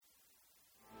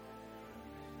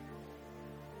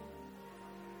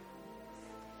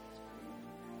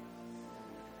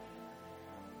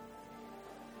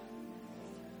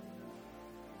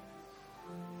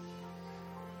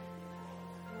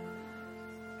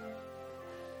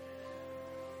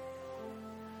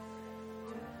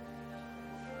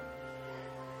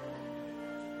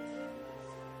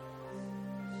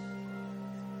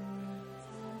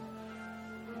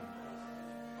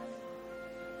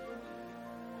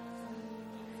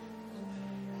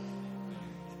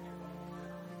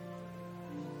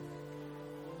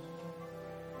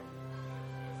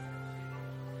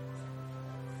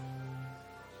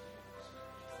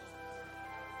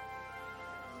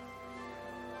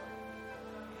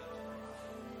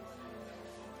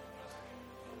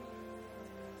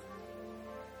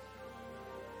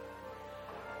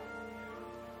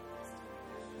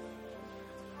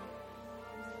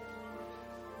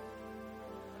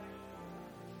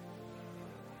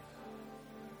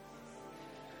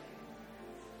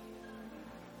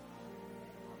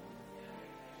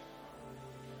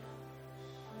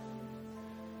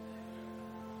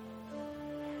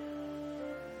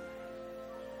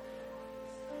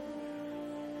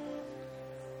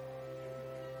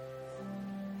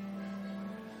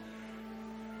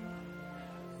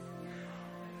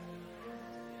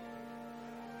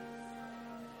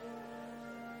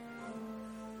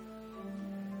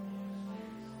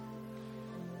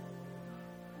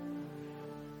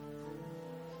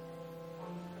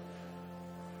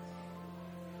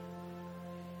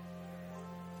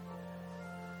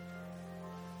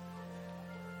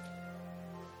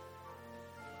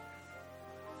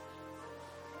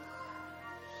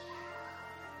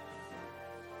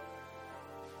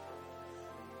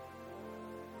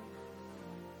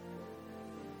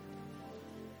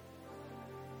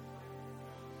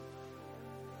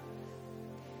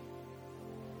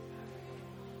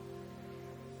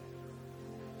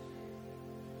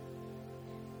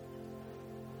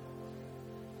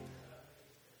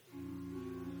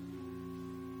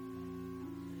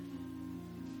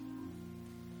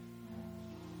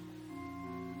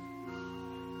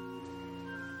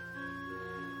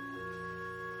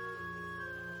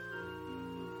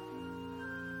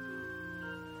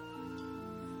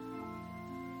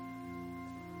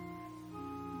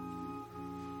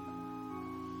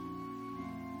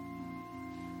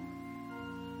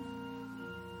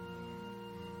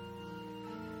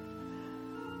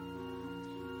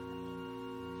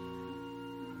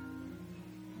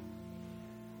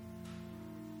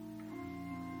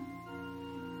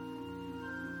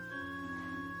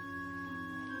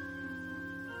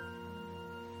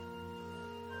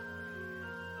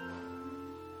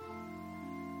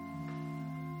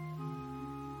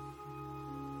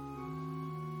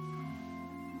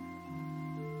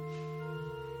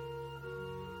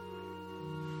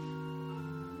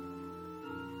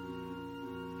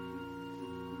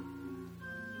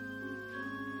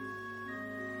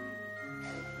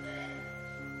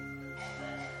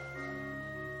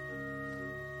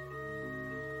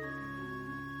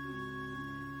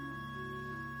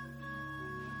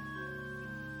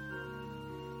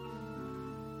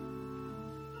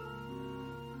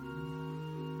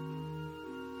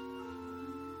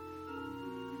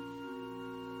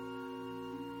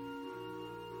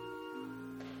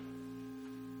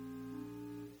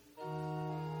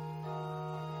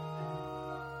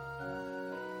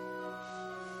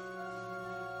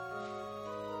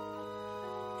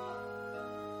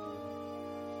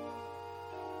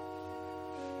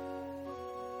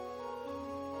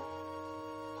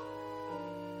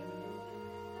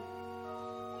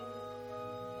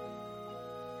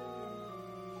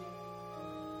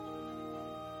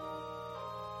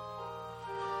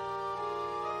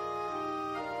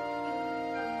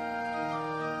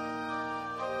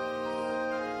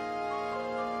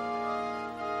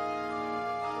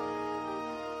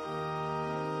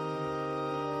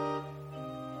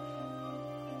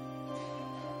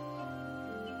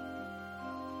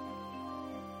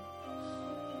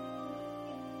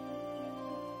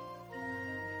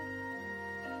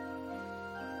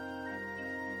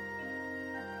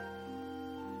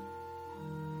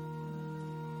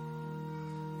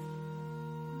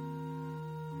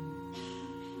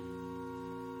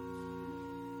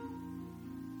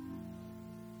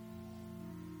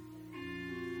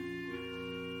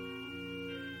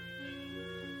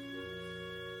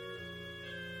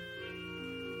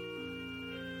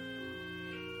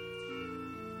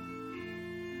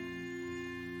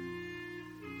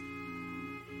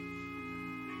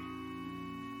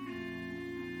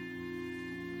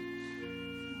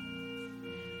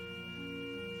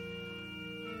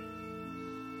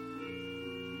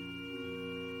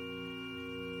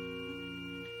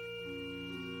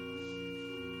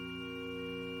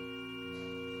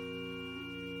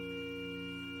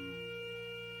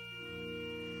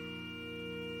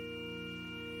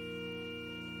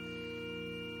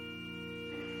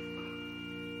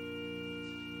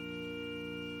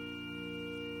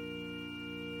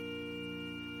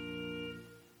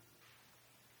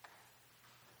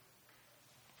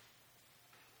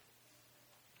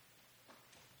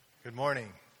Good morning.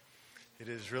 It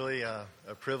is really a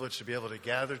privilege to be able to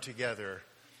gather together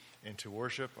and to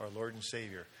worship our Lord and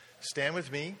Savior. Stand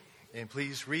with me and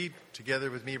please read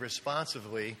together with me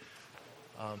responsively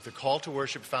the call to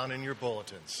worship found in your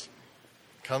bulletins.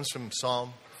 It comes from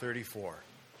Psalm 34.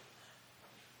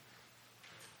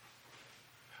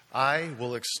 I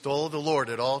will extol the Lord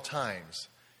at all times.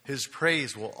 His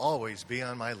praise will always be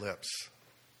on my lips.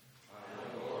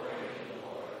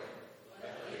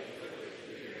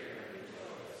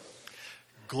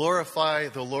 Glorify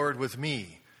the Lord with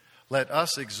me. Let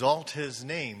us exalt his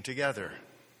name together.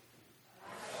 I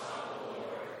sought the Lord,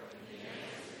 and he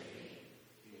answered me.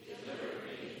 He delivered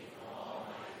me from all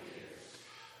my fears.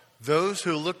 Those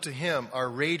who look to him are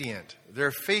radiant.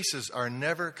 Their faces are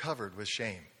never covered with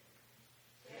shame.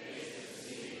 Taste and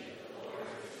see that the Lord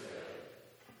is good.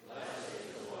 Blessed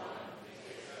is the one who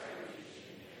takes refuge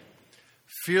in him.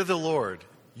 Fear the Lord,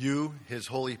 you, his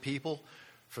holy people,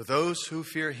 for those who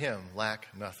fear him lack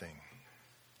nothing.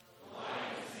 The lions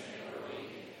may grow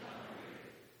weak and hungry,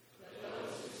 but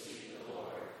those who seek the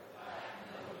Lord lack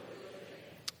no good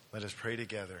thing. Let us pray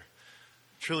together.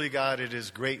 Truly, God, it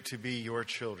is great to be your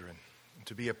children,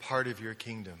 to be a part of your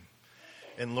kingdom.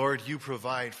 And Lord, you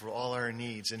provide for all our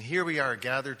needs. And here we are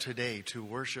gathered today to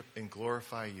worship and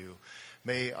glorify you.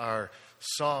 May our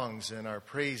songs and our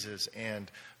praises and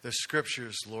the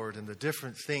scriptures, Lord, and the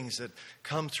different things that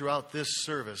come throughout this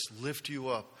service lift you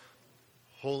up.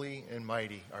 Holy and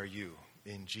mighty are you.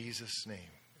 In Jesus' name,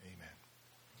 amen.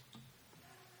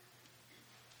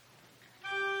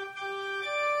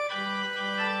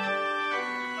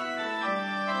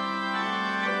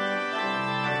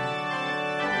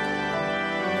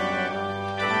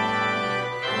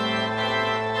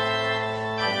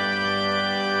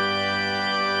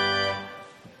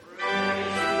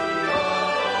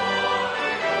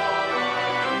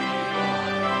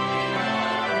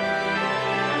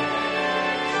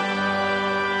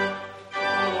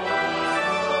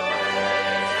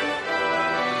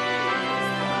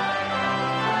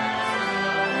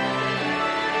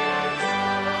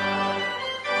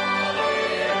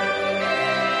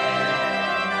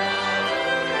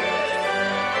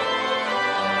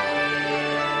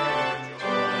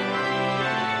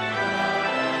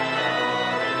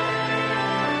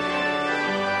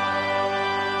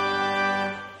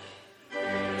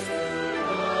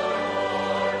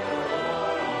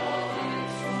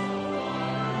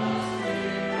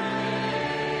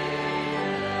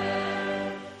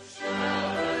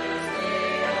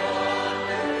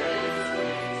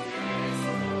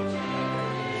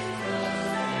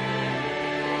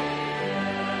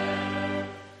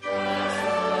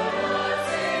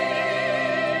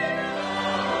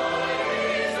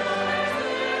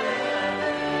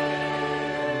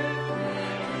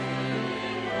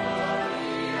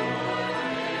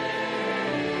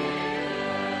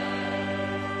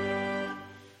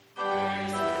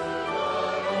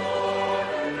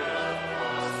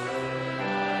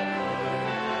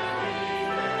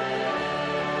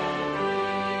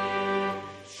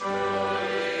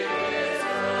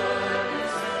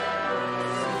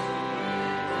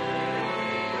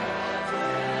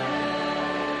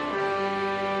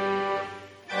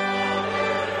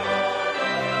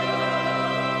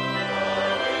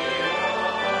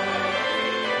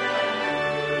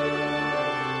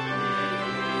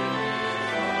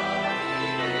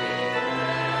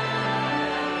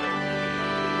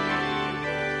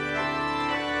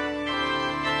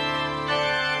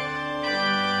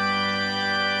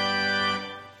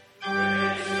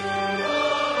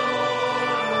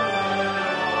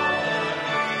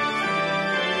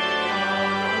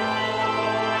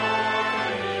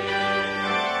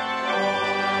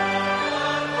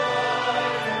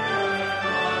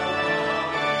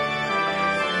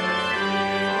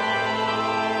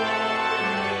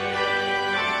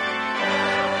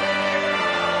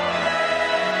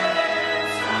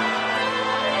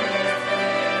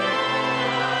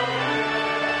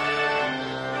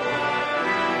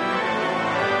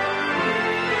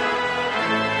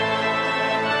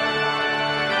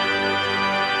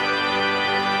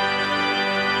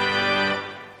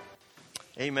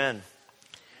 Amen.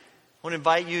 I want to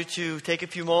invite you to take a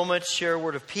few moments, share a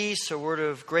word of peace, a word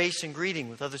of grace and greeting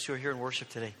with others who are here in worship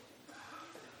today.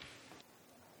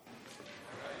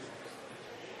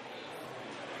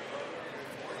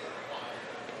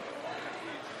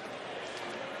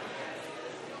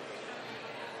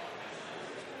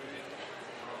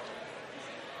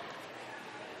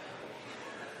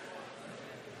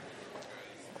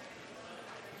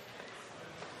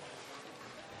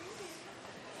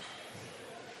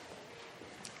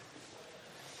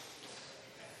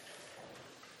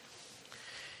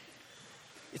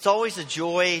 It's always a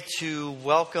joy to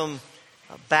welcome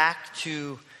back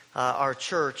to our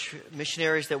church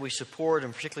missionaries that we support,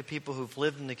 and particularly people who've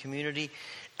lived in the community.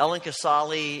 Ellen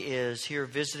Casali is here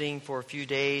visiting for a few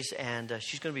days, and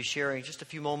she's going to be sharing just a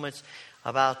few moments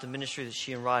about the ministry that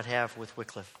she and Rod have with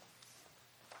Wycliffe.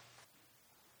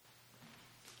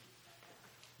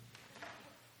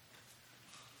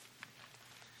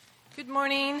 Good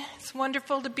morning. It's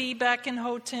wonderful to be back in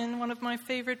Houghton, one of my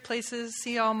favorite places,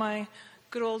 see all my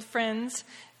good old friends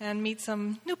and meet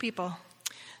some new people.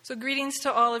 So greetings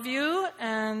to all of you,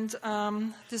 and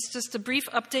this is just a brief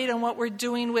update on what we're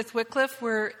doing with Wycliffe.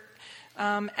 We're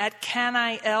at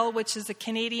CanIL, which is the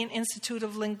Canadian Institute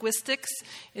of Linguistics.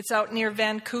 It's out near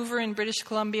Vancouver in British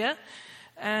Columbia,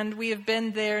 and we have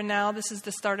been there now. This is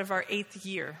the start of our 8th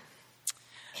year.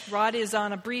 Rod is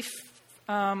on a brief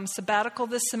sabbatical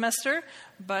this semester,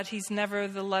 but he's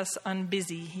nevertheless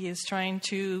unbusy. He is trying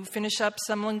to finish up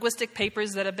some linguistic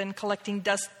papers that have been collecting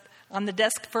dust on the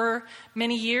desk for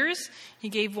many years. He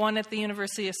gave one at the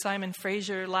University of Simon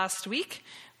Fraser last week,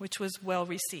 which was well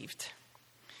received.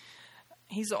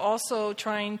 He's also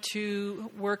trying to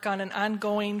work on an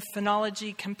ongoing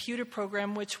phonology computer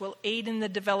program which will aid in the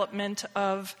development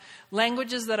of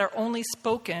languages that are only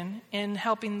spoken, in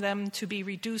helping them to be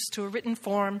reduced to a written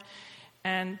form,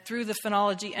 and through the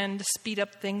phonology end to speed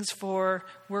up things for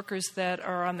workers that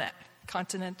are on the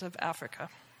continent of Africa.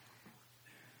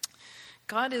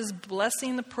 God is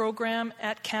blessing the program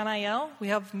at CanIL. We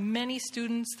have many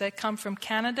students that come from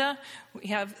Canada. We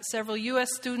have several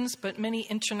U.S. students, but many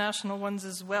international ones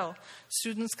as well.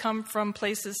 Students come from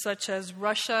places such as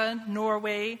Russia,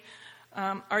 Norway,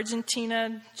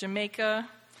 Argentina, Jamaica,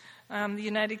 the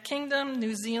United Kingdom,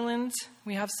 New Zealand.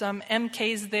 We have some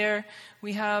MKs there.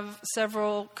 We have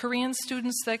several Korean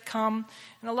students that come.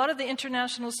 And a lot of the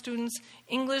international students,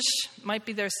 English might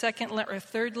be their second or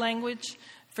third language.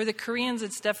 For the Koreans,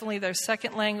 it's definitely their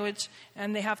second language,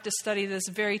 and they have to study this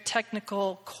very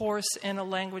technical course in a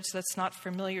language that's not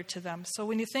familiar to them. So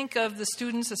when you think of the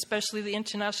students, especially the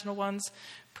international ones,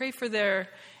 pray for their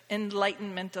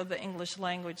enlightenment of the English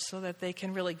language so that they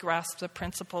can really grasp the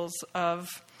principles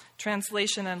of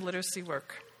translation and literacy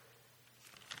work.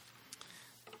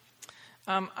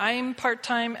 I'm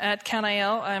part-time at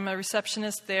CanIL. I'm a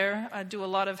receptionist there. I do a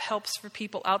lot of helps for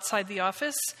people outside the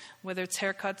office, whether it's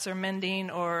haircuts or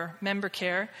mending or member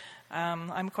care.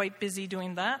 I'm quite busy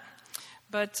doing that.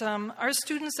 But our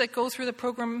students that go through the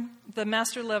program, the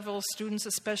master level students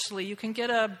especially, you can get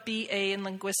a BA in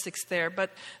linguistics there.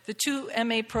 But the two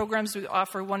MA programs we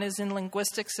offer, one is in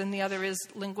linguistics and the other is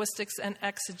linguistics and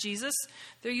exegesis.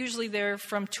 They're usually there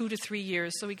from 2 to 3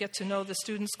 years. So we get to know the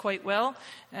students quite well,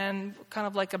 and kind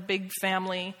of like a big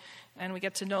family. And we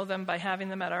get to know them by having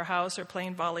them at our house or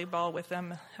playing volleyball with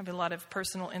them, having a lot of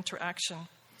personal interaction.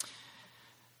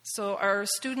 So our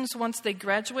students, once they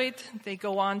graduate, they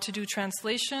go on to do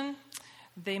translation.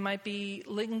 They might be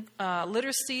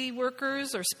literacy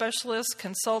workers or specialists,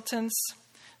 consultants.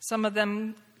 Some of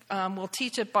them will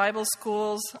teach at Bible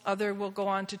schools. Others will go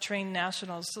on to train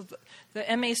nationals. So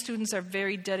the MA students are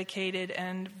very dedicated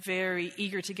and very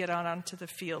eager to get out onto the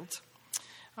field.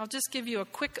 I'll just give you a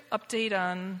quick update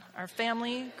on our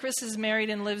family. Chris is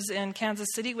married and lives in Kansas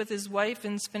City with his wife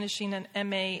and is finishing an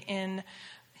MA in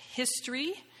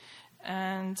history.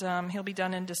 And he'll be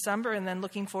done in December, and then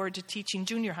looking forward to teaching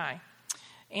junior high.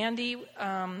 Andy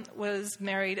was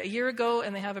married a year ago,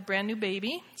 and they have a brand new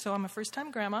baby, so I'm a first-time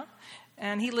grandma.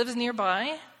 And he lives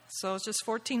nearby, so it's just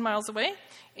 14 miles away.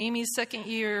 Amy's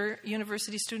second-year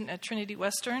university student at Trinity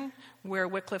Western, where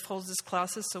Wycliffe holds his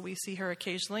classes, so we see her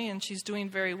occasionally, and she's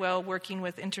doing very well working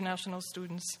with international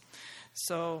students.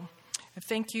 So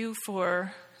thank you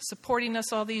for supporting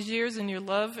us all these years and your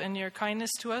love and your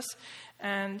kindness to us.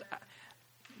 And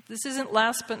this isn't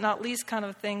last but not least kind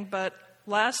of thing, but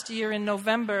last year in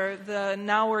November, the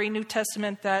Nauri New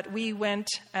Testament that we went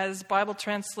as Bible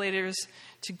translators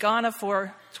to Ghana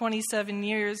for 27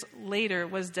 years later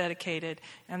was dedicated.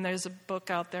 And there's a book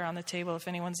out there on the table if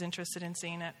anyone's interested in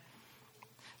seeing it.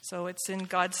 So it's in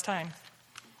God's time.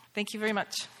 Thank you very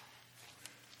much.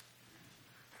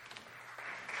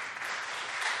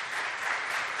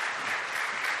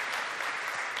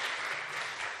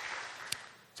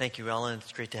 Thank you, Ellen.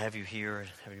 It's great to have you here and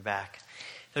have you back.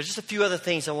 There's just a few other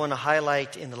things I want to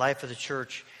highlight in the life of the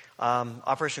church.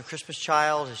 Operation Christmas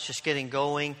Child is just getting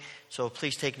going, so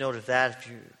please take note of that if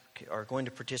you are going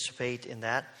to participate in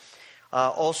that.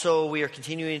 Also, we are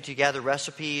continuing to gather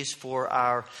recipes for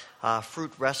our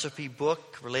fruit recipe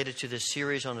book related to this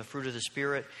series on the fruit of the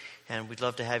Spirit, and we'd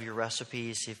love to have your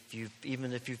recipes.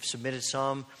 Even if you've submitted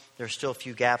some, there's still a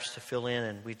few gaps to fill in,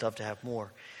 and we'd love to have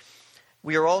more.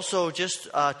 We are also just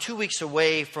 2 weeks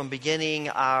away from beginning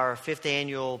our 5th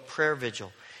annual prayer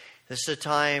vigil. This is a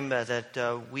time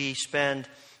that we spend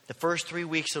the first 3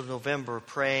 weeks of November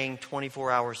praying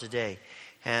 24 hours a day.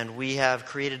 And we have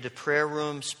created a prayer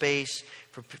room space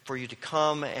for you to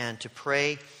come and to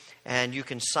pray. And you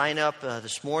can sign up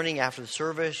this morning after the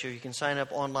service, or you can sign up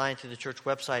online through the church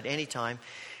website anytime.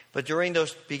 But during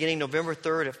those, beginning November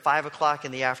 3rd at 5 o'clock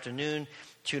in the afternoon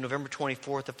to November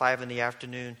 24th at 5 in the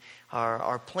afternoon,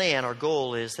 our plan, our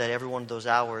goal is that every one of those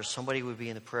hours, somebody would be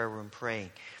in the prayer room praying.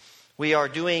 We are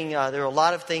doing, there are a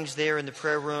lot of things there in the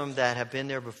prayer room that have been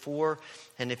there before.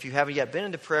 And if you haven't yet been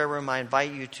in the prayer room, I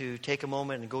invite you to take a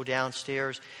moment and go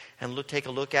downstairs and take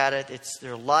a look at it.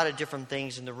 There are a lot of different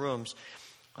things in the rooms.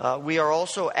 We are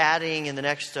also adding in the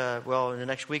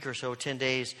next week or so, 10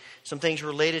 days, some things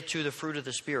related to the fruit of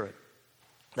the Spirit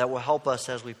that will help us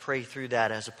as we pray through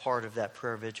that as a part of that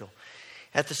prayer vigil.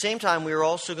 At the same time, we are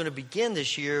also going to begin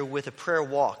this year with a prayer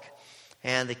walk.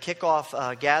 And the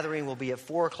kickoff gathering will be at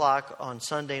 4 o'clock on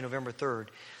Sunday, November 3rd.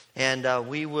 And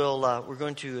we're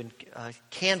going to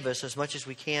canvass as much as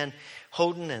we can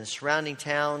Houghton and surrounding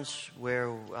towns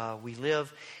where we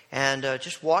live. And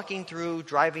just walking through,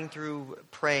 driving through,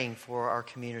 praying for our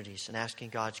communities and asking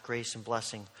God's grace and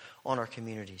blessing on our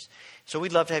communities. So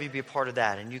we'd love to have you be a part of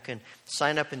that. And you can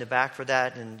sign up in the back for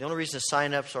that. And the only reason the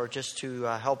sign-ups are just to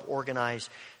help organize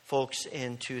folks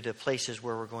into the places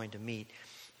where we're going to meet.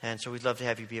 And so we'd love to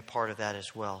have you be a part of that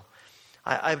as well.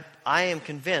 I am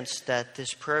convinced that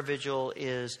this prayer vigil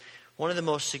is one of the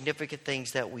most significant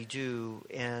things that we do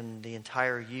in the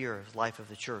entire year of life of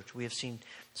the church. We have seen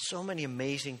so many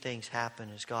amazing things happen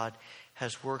as God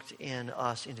has worked in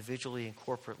us individually and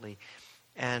corporately.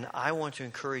 And I want to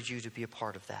encourage you to be a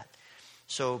part of that.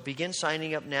 So begin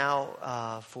signing up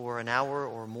now for an hour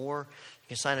or more. You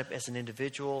can sign up as an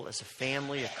individual, as a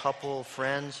family, a couple,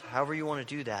 friends, however you want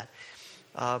to do that.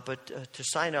 But to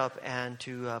sign up and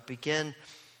to begin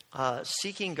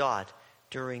seeking God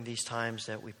during these times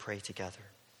that we pray together.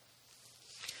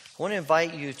 I want to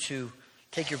invite you to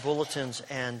take your bulletins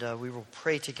and we will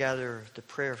pray together the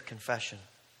prayer of confession.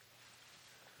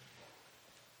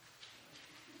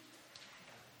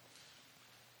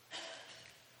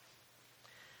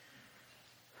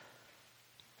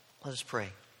 Let us pray.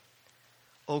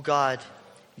 O God,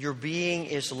 your being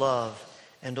is love,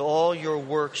 and all your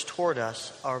works toward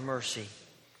us are mercy.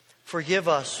 Forgive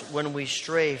us when we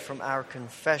stray from our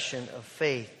confession of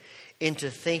faith into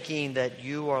thinking that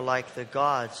you are like the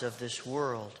gods of this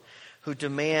world, who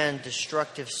demand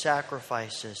destructive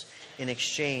sacrifices in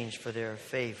exchange for their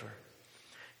favor.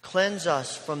 Cleanse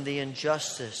us from the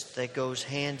injustice that goes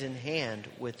hand in hand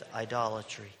with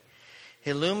idolatry.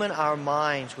 Illumine our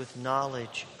minds with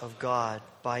knowledge of God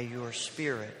by your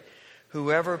Spirit,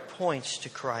 whoever points to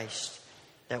Christ,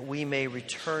 that we may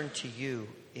return to you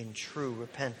in true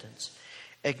repentance,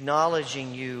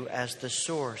 acknowledging you as the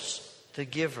source, the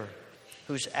giver,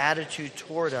 whose attitude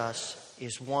toward us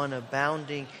is one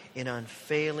abounding in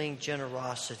unfailing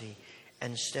generosity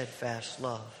and steadfast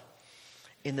love.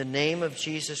 In the name of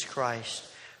Jesus Christ,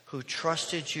 who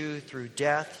trusted you through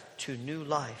death to new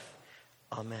life.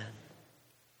 Amen.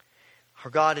 Our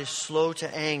God is slow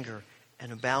to anger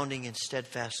and abounding in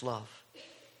steadfast love.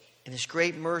 In His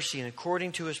great mercy and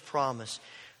according to His promise,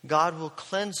 God will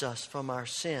cleanse us from our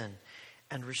sin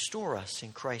and restore us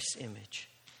in Christ's image,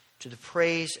 to the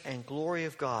praise and glory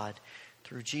of God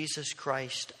through Jesus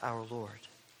Christ our Lord.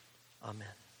 Amen.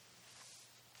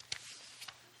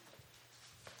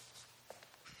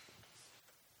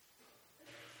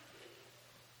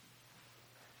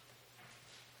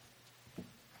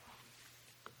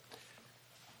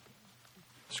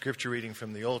 Scripture reading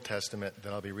from the Old Testament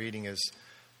that I'll be reading is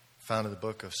found in the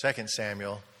book of 2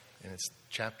 Samuel, and it's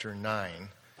chapter 9.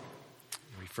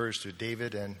 It refers to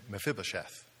David and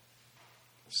Mephibosheth.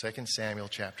 2 Samuel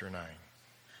chapter 9.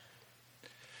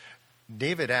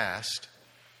 David asked,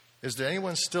 "Is there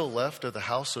anyone still left of the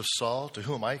house of Saul to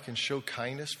whom I can show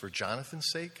kindness for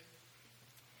Jonathan's sake?"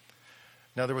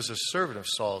 Now there was a servant of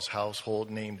Saul's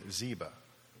household named Ziba.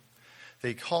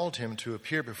 They called him to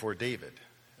appear before David.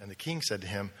 And the king said to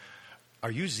him, "Are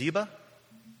you Ziba?"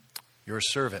 "Your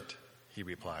servant," he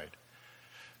replied.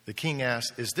 The king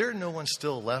asked, "Is there no one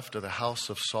still left of the house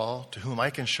of Saul to whom I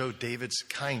can show David's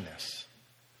kindness?"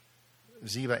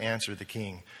 Ziba answered the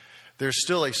king, "There's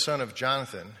still a son of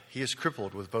Jonathan. He is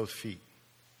crippled with both feet."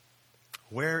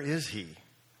 "Where is he?"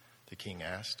 the king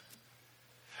asked.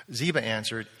 Ziba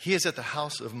answered, "He is at the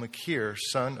house of Machir,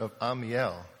 son of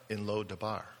Ammiel, in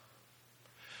Lo-debar."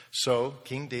 So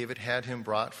King David had him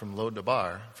brought from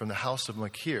Lo-debar, from the house of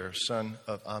Machir, son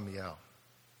of Ammiel.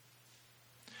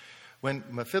 When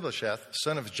Mephibosheth,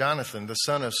 son of Jonathan, the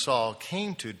son of Saul,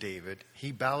 came to David,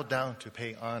 he bowed down to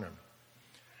pay honor.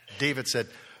 David said,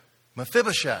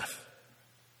 "Mephibosheth."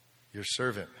 "Your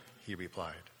servant," he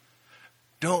replied.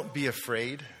 "Don't be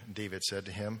afraid," David said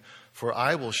to him, "for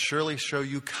I will surely show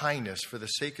you kindness for the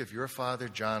sake of your father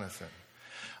Jonathan.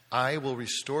 I will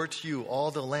restore to you all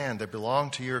the land that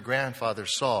belonged to your grandfather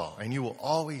Saul, and you will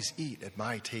always eat at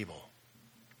my table."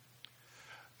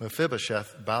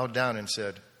 Mephibosheth bowed down and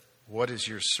said, "What is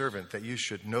your servant that you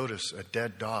should notice a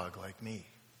dead dog like me?"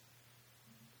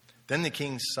 Then the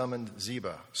king summoned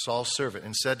Ziba, Saul's servant,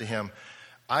 and said to him,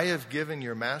 "I have given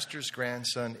your master's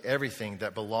grandson everything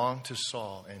that belonged to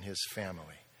Saul and his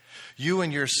family. You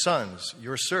and your sons,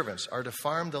 your servants, are to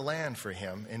farm the land for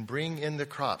him and bring in the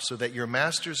crops so that your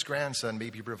master's grandson may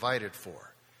be provided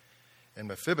for. And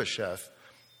Mephibosheth,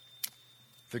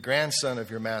 the grandson of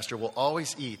your master, will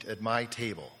always eat at my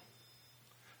table."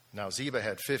 Now Ziba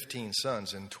had 15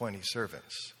 sons and 20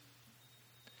 servants.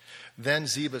 Then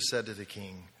Ziba said to the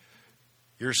king,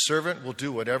 "Your servant will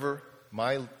do whatever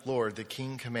my lord the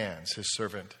king commands his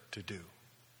servant to do."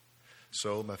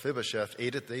 So Mephibosheth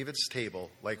ate at David's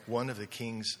table like one of the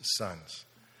king's sons.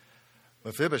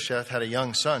 Mephibosheth had a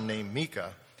young son named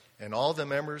Micah, and all the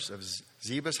members of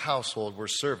Ziba's household were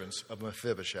servants of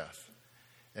Mephibosheth.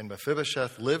 And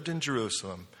Mephibosheth lived in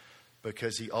Jerusalem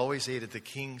because he always ate at the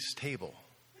king's table,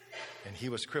 and he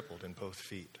was crippled in both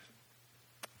feet.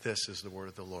 This is the word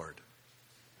of the Lord.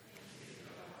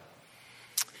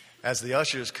 As the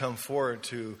ushers come forward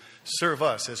to serve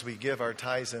us as we give our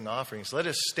tithes and offerings, let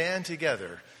us stand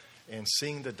together and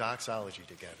sing the doxology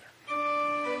together.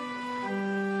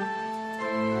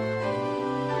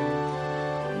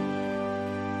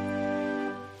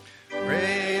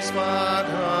 Praise God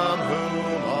from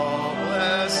whom all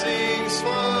blessings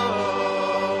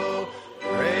flow.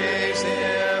 Praise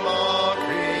Him, all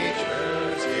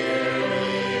creatures here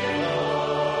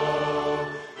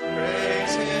below.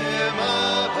 Praise Him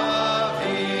above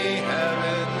the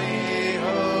heavenly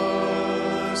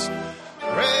host.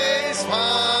 Praise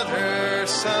Father,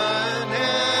 Son,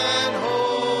 and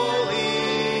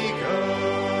Holy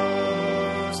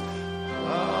Ghost.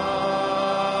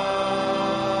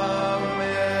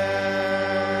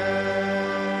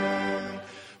 Amen.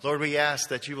 Lord, we ask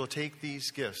that you will take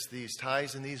these gifts, these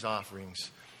tithes and these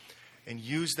offerings, and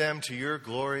use them to your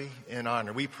glory and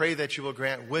honor. We pray that you will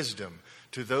grant wisdom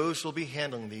to those who will be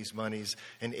handling these monies,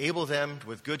 enable them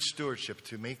with good stewardship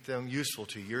to make them useful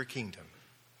to your kingdom.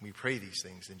 We pray these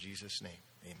things in Jesus' name.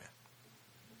 Amen.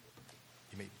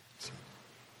 You may be seated.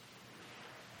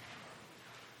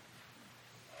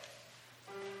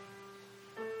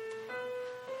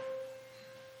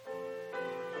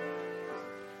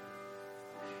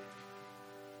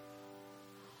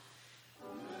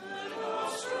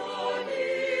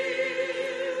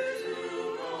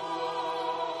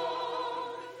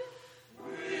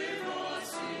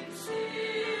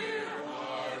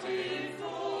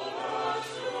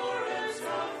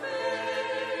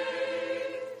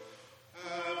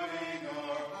 Having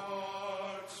our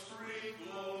hearts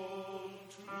sprinkled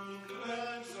to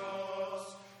cleanse us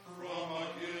from a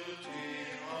guilty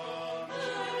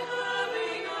conscience,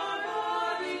 having our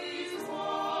bodies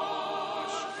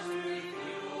washed with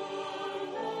pure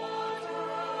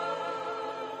water,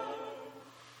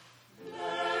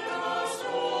 let us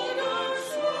hold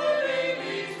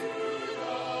unswervingly to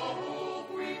the hope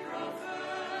we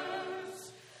profess.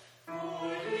 For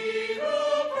He who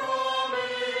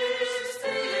promised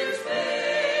is faithful,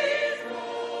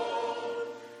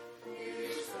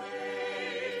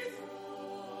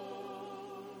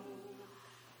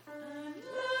 And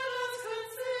let us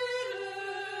consider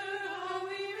how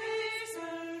we may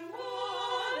send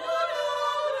one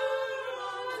another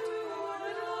unto our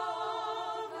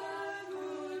love and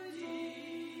good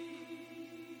deeds.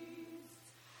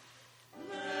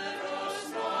 Let us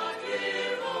not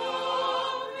give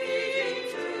up meeting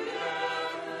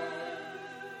together,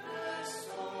 as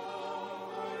some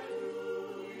are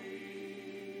doing,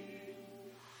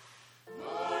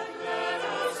 but let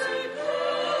us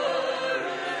encourage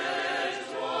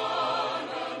one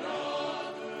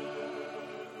another,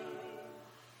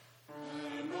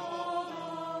 and all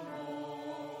the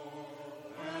more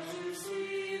as you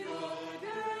see the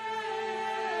day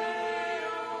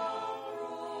approaching.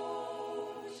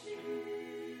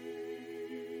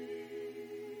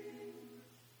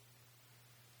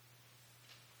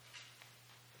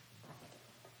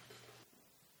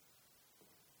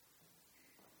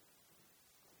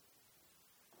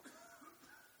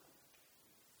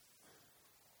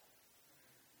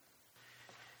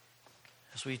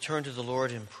 As we turn to the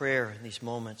Lord in prayer in these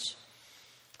moments,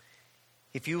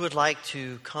 If you would like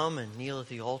to come and kneel at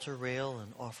the altar rail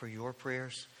and offer your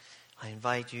prayers, I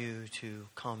invite you to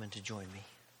come and to join me.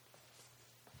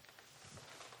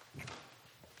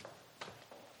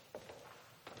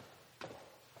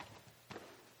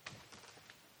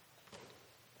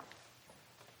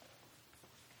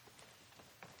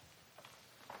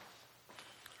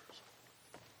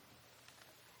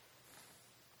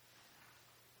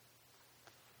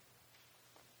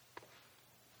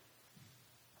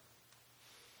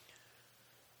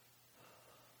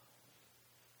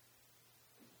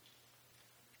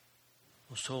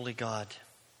 Most holy God,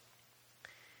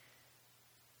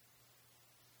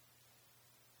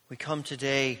 we come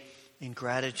today in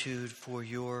gratitude for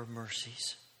your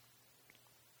mercies.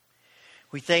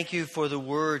 We thank you for the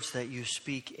words that you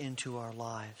speak into our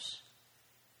lives.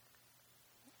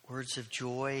 Words of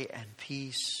joy and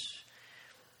peace,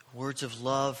 words of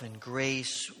love and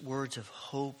grace, words of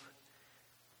hope,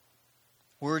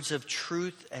 words of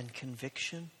truth and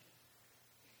conviction,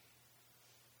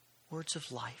 words of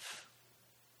life.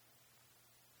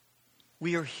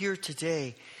 We are here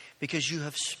today because you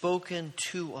have spoken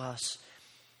to us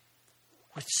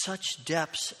with such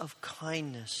depths of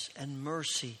kindness and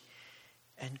mercy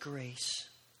and grace.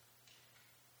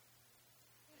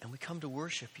 And we come to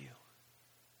worship you.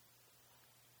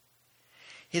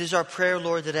 It is our prayer,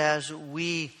 Lord, that as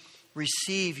we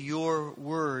receive your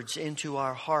words into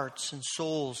our hearts and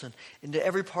souls and into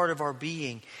every part of our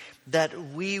being, that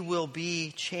we will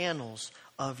be channels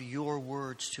of your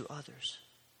words to others.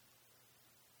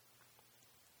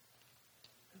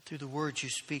 Through the words you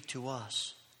speak to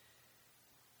us,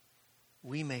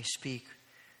 we may speak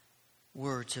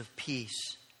words of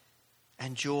peace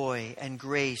and joy and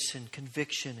grace and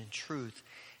conviction and truth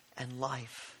and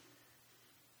life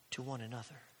to one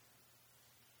another.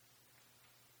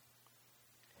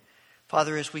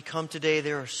 Father, as we come today,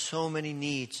 there are so many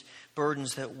needs,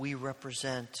 burdens that we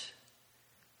represent.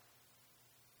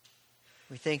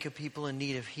 We think of people in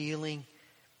need of healing,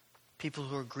 people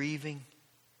who are grieving.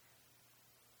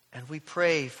 And we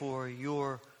pray for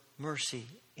your mercy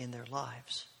in their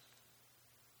lives.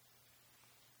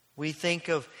 We think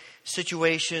of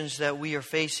situations that we are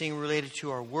facing related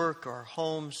to our work, our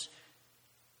homes,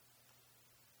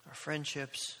 our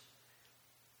friendships.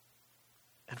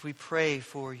 And we pray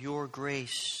for your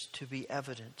grace to be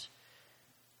evident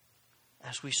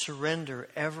as we surrender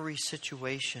every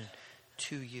situation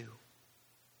to you.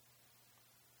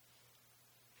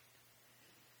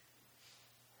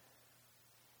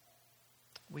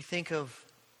 We think of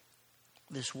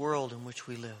this world in which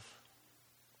we live.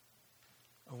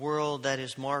 A world that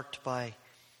is marked by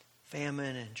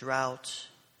famine and drought,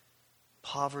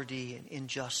 poverty and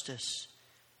injustice,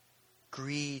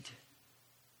 greed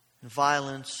and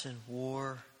violence and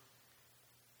war,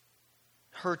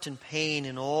 hurt and pain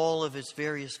in all of its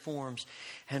various forms.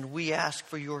 And we ask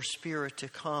for your Spirit to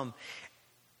come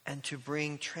and to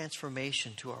bring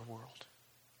transformation to our world.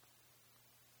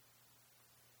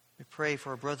 We pray for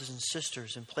our brothers and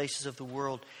sisters in places of the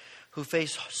world who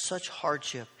face such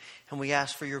hardship, and we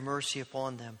ask for your mercy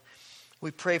upon them.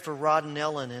 We pray for Rod and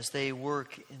Ellen as they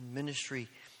work in ministry,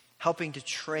 helping to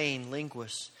train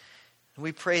linguists. And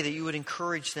we pray that you would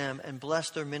encourage them and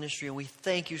bless their ministry. And we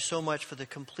thank you so much for the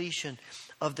completion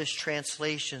of this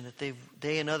translation that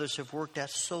they and others have worked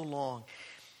at so long.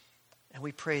 And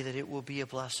we pray that it will be a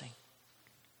blessing.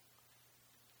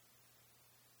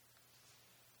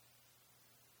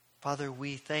 Father,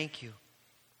 we thank you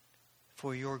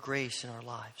for your grace in our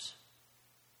lives.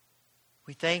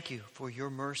 We thank you for your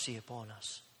mercy upon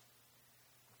us.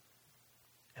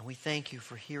 And we thank you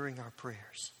for hearing our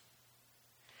prayers.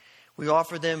 We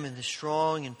offer them in the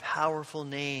strong and powerful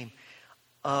name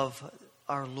of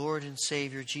our Lord and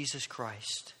Savior, Jesus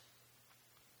Christ,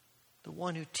 the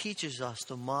one who teaches us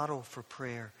the model for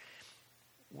prayer,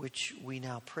 which we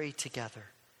now pray together.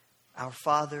 Our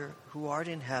Father, who art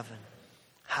in heaven,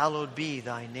 hallowed be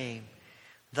thy name.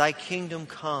 Thy kingdom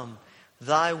come,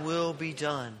 thy will be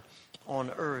done on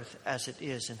earth as it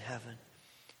is in heaven.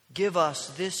 Give us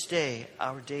this day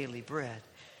our daily bread,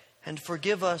 and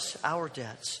forgive us our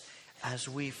debts as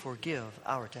we forgive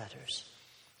our debtors.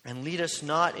 And lead us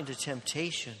not into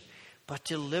temptation, but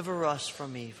deliver us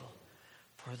from evil.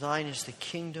 For thine is the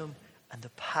kingdom and the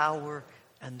power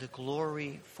and the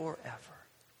glory forever.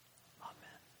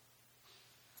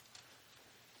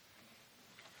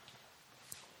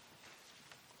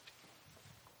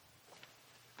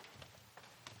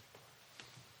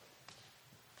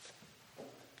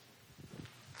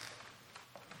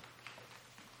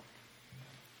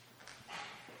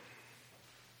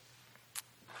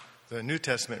 The New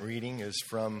Testament reading is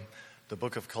from the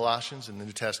book of Colossians in the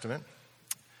New Testament,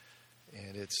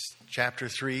 It's chapter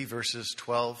 3, verses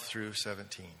 12 through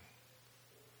 17.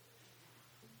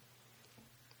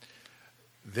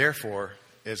 Therefore,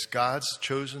 as God's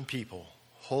chosen people,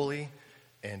 holy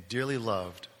and dearly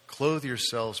loved, clothe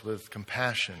yourselves with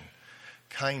compassion,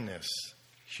 kindness,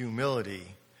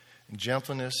 humility,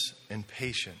 gentleness, and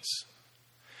patience.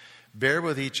 Bear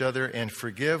with each other and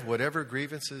forgive whatever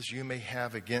grievances you may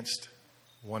have against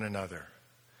one another.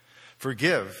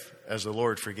 Forgive as the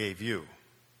Lord forgave you.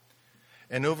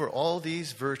 And over all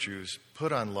these virtues,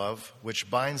 put on love, which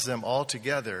binds them all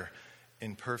together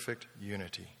in perfect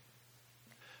unity.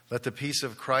 Let the peace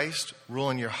of Christ rule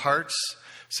in your hearts,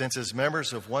 since as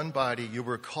members of one body you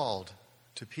were called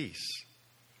to peace.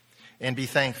 And be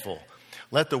thankful.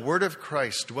 Let the word of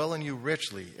Christ dwell in you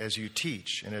richly as you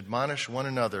teach and admonish one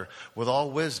another with all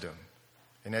wisdom,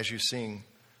 and as you sing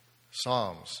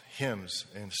psalms, hymns,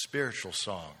 and spiritual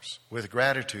songs with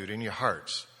gratitude in your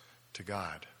hearts to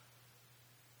God.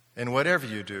 And whatever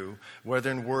you do,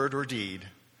 whether in word or deed,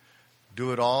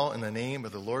 do it all in the name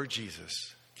of the Lord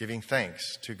Jesus, giving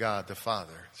thanks to God the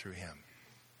Father through him.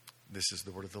 This is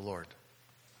the word of the Lord.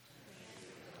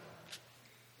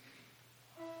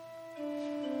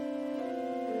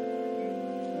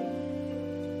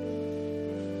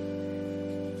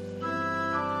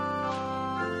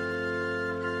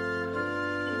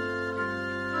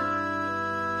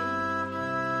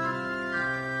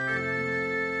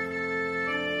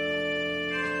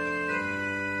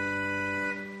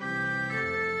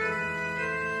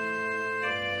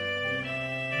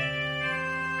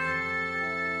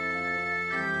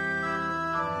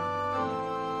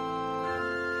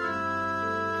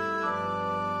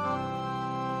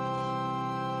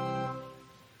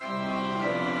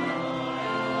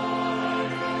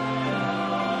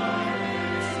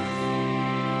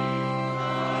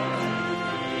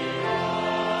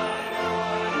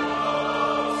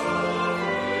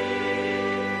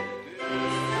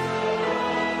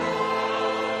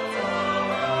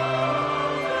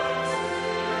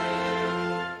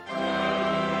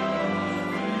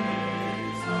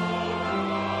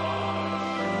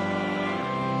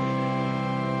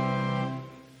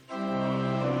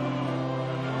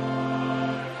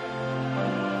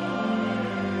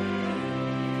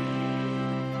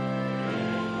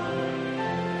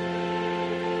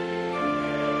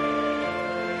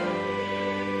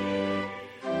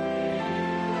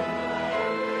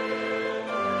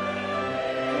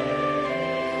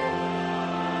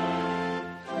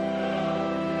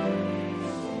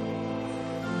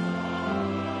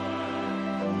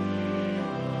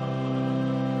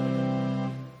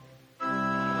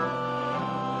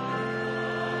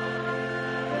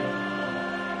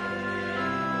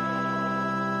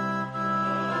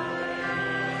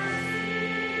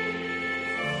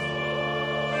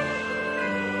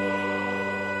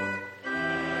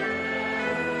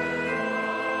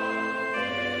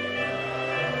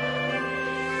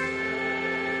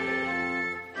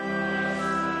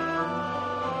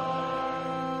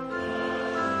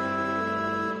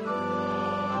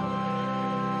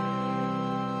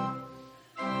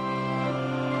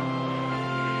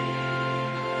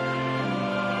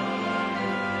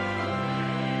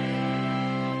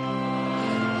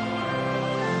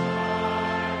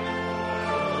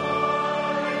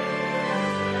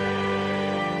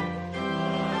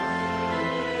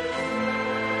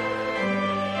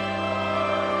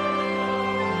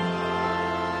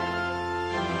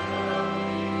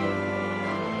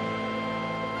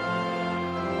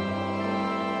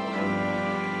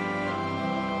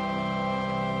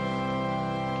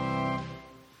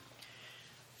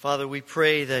 Father, we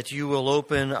pray that you will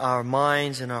open our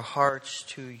minds and our hearts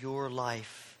to your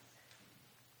life,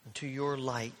 and to your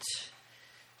light,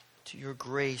 to your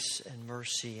grace and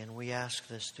mercy. And we ask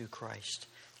this through Christ.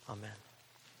 Amen.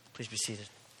 Please be seated.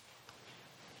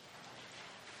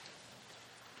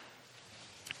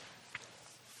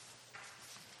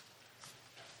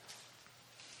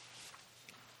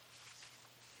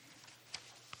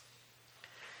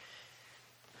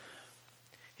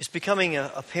 It's becoming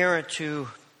apparent to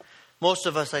most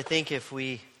of us, I think, if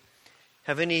we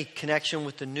have any connection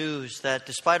with the news, that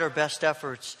despite our best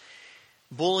efforts,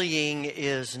 bullying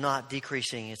is not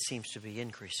decreasing, it seems to be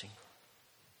increasing.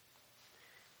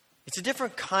 It's a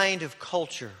different kind of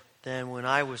culture than when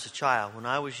I was a child. When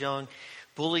I was young,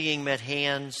 bullying meant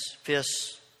hands,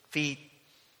 fists, feet,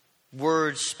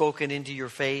 words spoken into your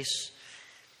face.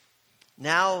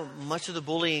 Now, much of the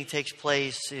bullying takes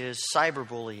place is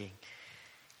cyberbullying.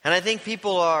 And I think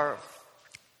people are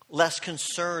less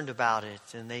concerned about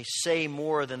it, and they say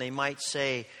more than they might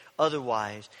say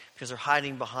otherwise because they're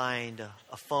hiding behind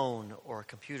a phone or a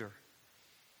computer.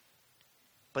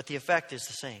 but the effect is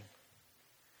the same.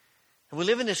 And we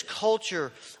live in this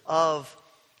culture of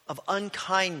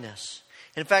unkindness.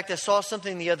 In fact, I saw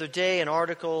something the other day, an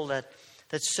article that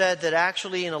said that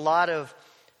actually in a lot of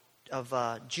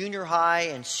junior high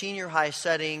and senior high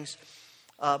settings,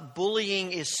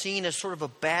 bullying is seen as sort of a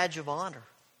badge of honor.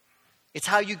 It's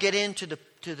how you get into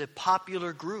the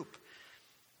popular group.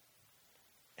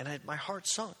 And my heart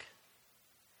sunk.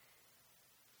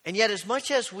 And yet, as much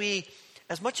as we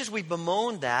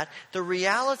bemoan that, the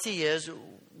reality is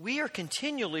we are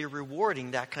continually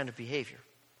rewarding that kind of behavior.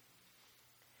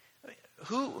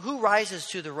 Who rises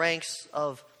to the ranks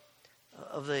of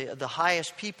the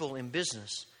highest people in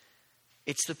business?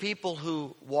 It's the people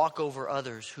who walk over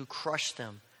others, who crush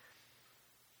them,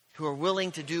 who are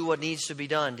willing to do what needs to be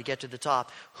done to get to the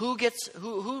top.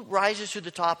 Who rises to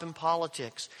the top in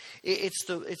politics? It's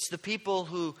the people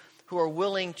who are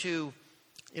willing to,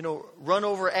 run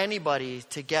over anybody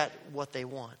to get what they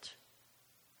want.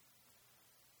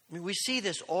 I mean, we see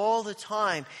this all the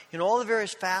time in all the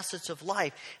various facets of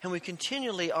life, and we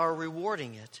continually are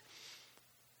rewarding it.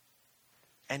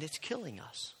 And it's killing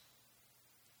us.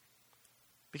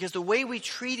 Because the way we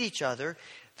treat each other,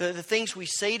 the things we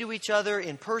say to each other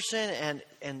in person and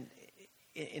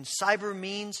in cyber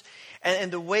means, and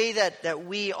the way that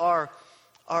we are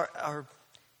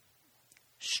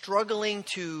struggling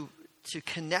to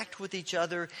connect with each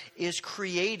other is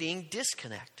creating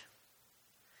disconnect.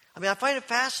 I mean, I find it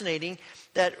fascinating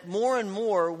that more and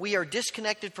more we are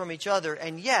disconnected from each other,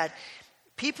 and yet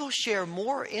people share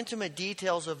more intimate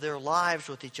details of their lives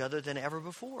with each other than ever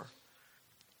before.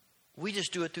 We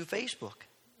just do it through Facebook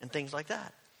and things like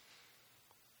that.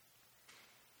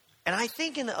 And I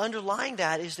think in the underlying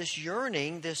that is this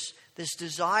yearning, this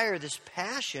desire, this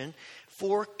passion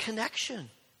for connection.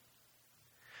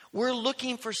 We're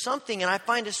looking for something, and I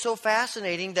find it so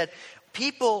fascinating that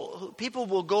people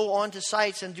will go onto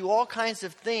sites and do all kinds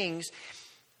of things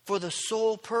for the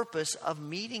sole purpose of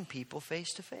meeting people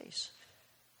face to face.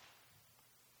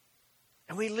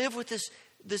 And we live with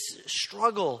this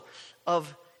struggle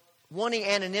of wanting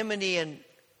anonymity and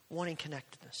wanting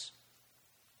connectedness.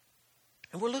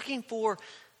 And we're looking for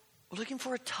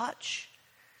a touch.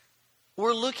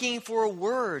 We're looking for a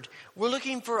word. We're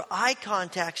looking for eye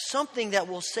contact, something that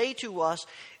will say to us,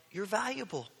 you're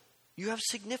valuable. You have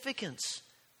significance.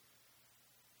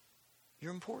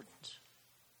 You're important.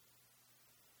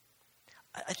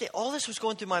 I think all this was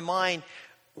going through my mind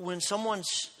when someone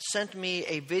sent me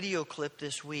a video clip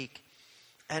this week.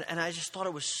 And I just thought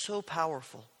it was so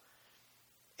powerful.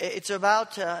 It's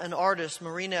about an artist,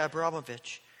 Marina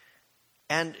Abramovic.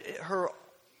 And her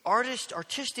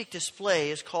artistic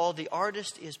display is called The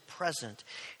Artist is Present.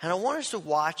 And I want us to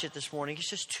watch it this morning. It's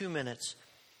just 2 minutes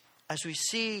as we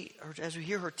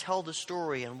hear her tell the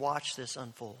story and watch this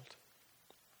unfold.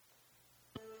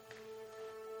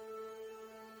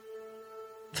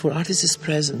 For Artist is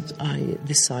Present, I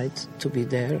decide to be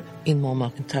there in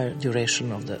MoMA entire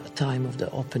duration of the time of the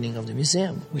opening of the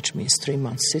museum, which means 3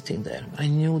 months sitting there. I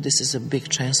knew this is a big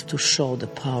chance to show the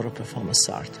power of performance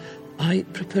art. I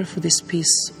prepared for this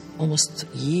piece almost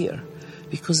a year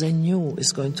because I knew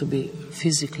it's going to be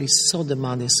physically so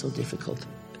demanding, so difficult.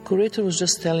 The curator was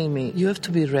just telling me, you have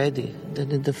to be ready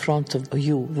that in the front of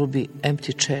you will be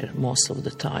empty chair most of the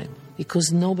time.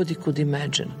 Because nobody could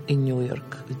imagine in New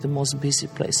York, the most busy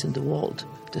place in the world,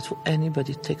 that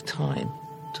anybody take time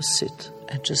to sit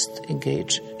and just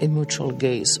engage in mutual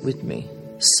gaze with me.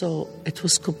 So it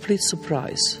was complete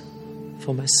surprise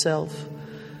for myself,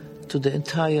 to the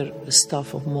entire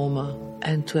staff of MoMA,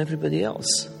 and to everybody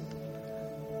else.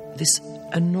 This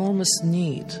enormous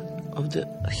need of the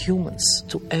humans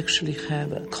to actually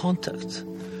have a contact.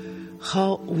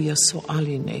 How we are so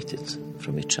alienated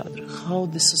from each other. How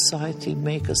this society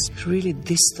makes us really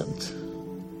distant.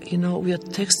 We are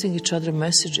texting each other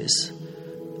messages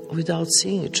without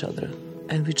seeing each other.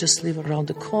 And we just live around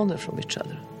the corner from each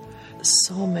other.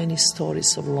 So many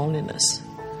stories of loneliness.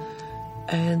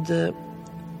 And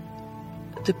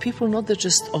the people not that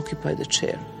just occupy the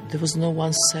chair. There was no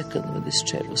 1 second when this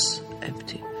chair was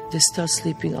empty. They start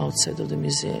sleeping outside of the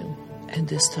museum. And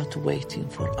they start waiting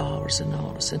for hours and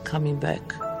hours and coming back.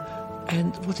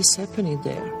 And what is happening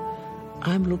there?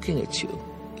 I'm looking at you.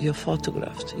 You're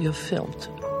photographed. You're filmed.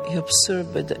 You're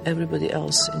observed by everybody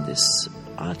else in this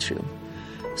atrium.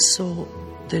 So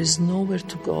there is nowhere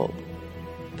to go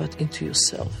but into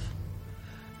yourself.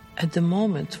 At the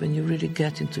moment when you really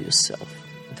get into yourself,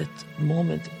 that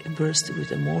moment bursting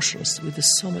with emotions, with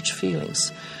so much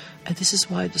feelings. And this is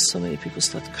why so many people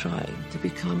start crying. They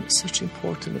become such an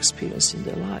important experience in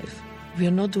their life. We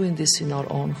are not doing this in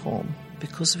our own home.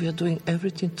 because we are doing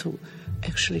everything to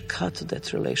actually cut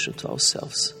that relation to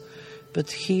ourselves. But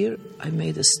here I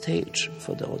made a stage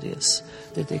for the audience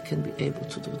that they can be able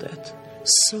to do that.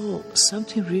 So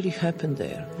something really happened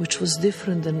there, which was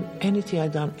different than anything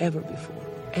I'd done ever before.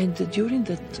 And during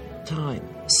that time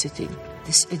sitting,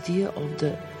 this idea of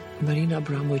the Marina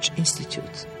Abramović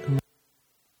Institute.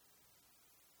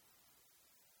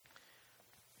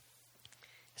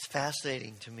 It's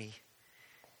fascinating to me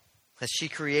that she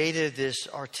created this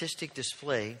artistic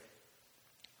display,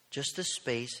 just this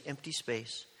space, empty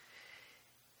space,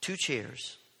 2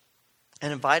 chairs,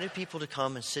 and invited people to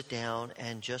come and sit down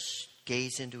and just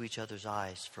gaze into each other's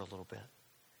eyes for a little bit.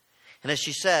 And as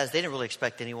she says, they didn't really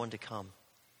expect anyone to come.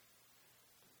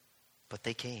 But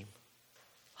they came.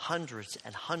 Hundreds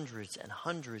and hundreds and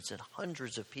hundreds and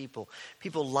hundreds of people.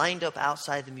 People lined up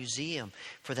outside the museum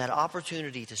for that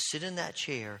opportunity to sit in that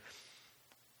chair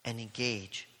and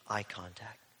engage eye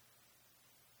contact.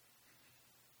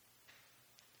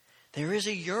 There is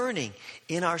a yearning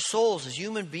in our souls as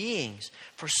human beings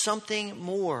for something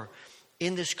more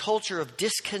in this culture of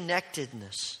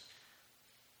disconnectedness,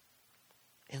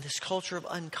 in this culture of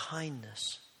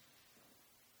unkindness.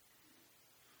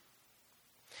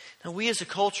 Now, we as a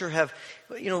culture have,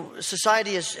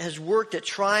 society has worked at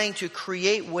trying to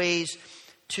create ways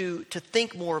to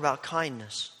think more about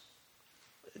kindness.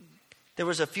 There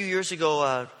was a few years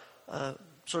ago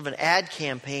sort of an ad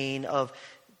campaign of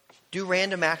do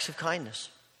random acts of kindness.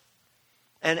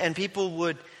 And people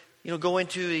would, you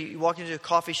walk into a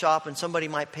coffee shop and somebody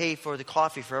might pay for the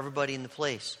coffee for everybody in the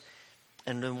place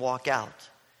and then walk out.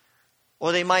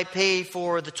 Or they might pay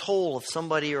for the toll of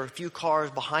somebody or a few cars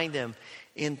behind them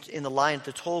in the line at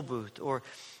the toll booth. Or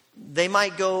they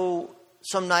might go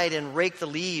some night and rake the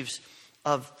leaves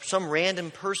of some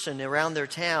random person around their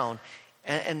town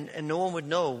and no one would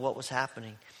know what was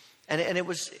happening. And it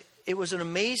was an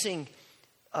amazing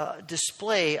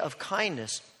display of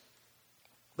kindness.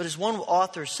 But as one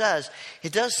author says,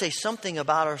 it does say something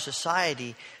about our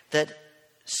society that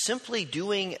simply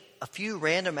doing a few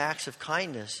random acts of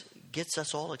kindness gets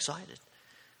us all excited.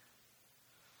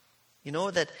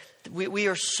 That we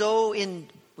are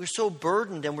we're so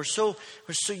burdened and we're so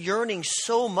yearning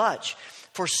so much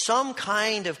for some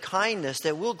kind of kindness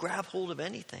that we'll grab hold of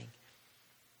anything.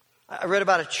 I read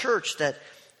about a church that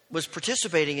was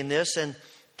participating in this, and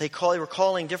they were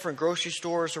calling different grocery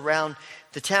stores around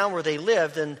the town where they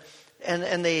lived, and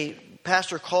the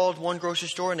pastor called one grocery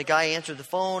store, and the guy answered the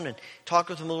phone and talked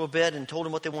with him a little bit and told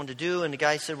him what they wanted to do. And the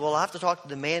guy said, well, I'll have to talk to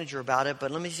the manager about it,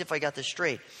 but let me see if I got this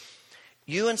straight.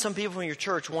 You and some people from your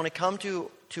church want to come to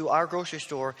our grocery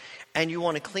store, and you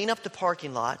want to clean up the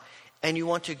parking lot, and you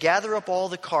want to gather up all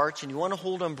the carts, and you want to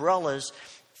hold umbrellas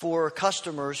for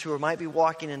customers who might be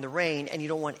walking in the rain, and you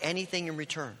don't want anything in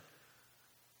return.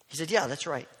 He said, yeah, that's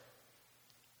right.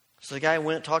 So the guy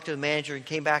went and talked to the manager and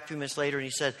came back a few minutes later, and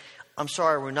he said, I'm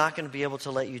sorry, we're not going to be able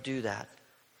to let you do that.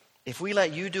 If we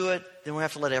let you do it, then we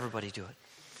have to let everybody do it.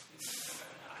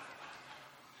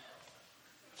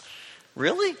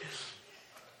 Really?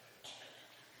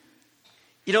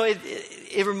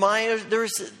 It reminds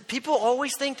people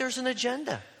always think there's an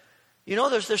agenda.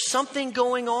 There's something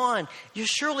going on. You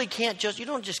surely you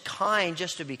don't just kind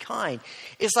just to be kind.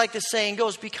 It's like the saying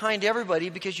goes, be kind to everybody,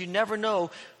 because you never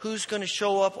know who's going to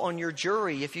show up on your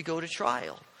jury if you go to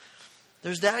trial.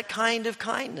 There's that kind of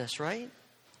kindness, right?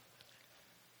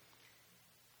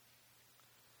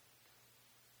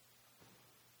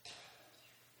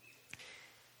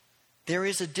 There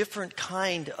is a different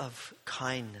kind of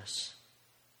kindness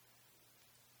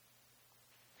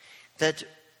that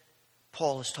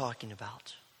Paul is talking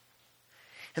about.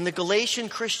 And the Galatian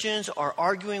Christians are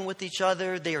arguing with each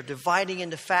other. They are dividing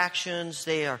into factions.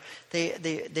 They are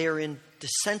in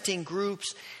dissenting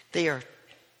groups. They are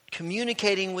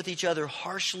communicating with each other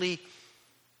harshly.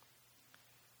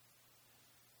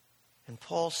 And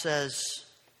Paul says,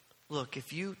 look,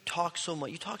 if you talk so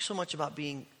much about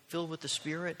being filled with the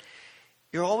Spirit,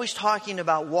 you're always talking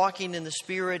about walking in the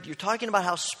Spirit. You're talking about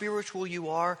how spiritual you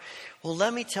are. Well,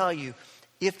 let me tell you,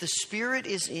 if the Spirit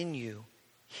is in you,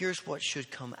 here's what should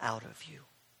come out of you.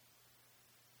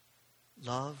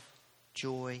 Love,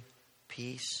 joy,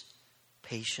 peace,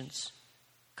 patience,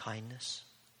 kindness.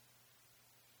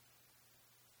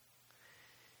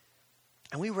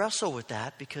 And we wrestle with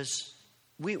that because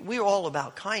we're all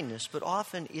about kindness, but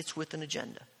often it's with an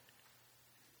agenda.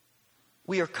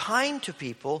 We are kind to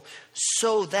people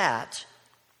so that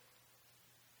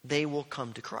they will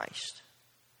come to Christ.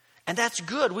 And that's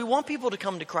good. We want people to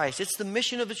come to Christ. It's the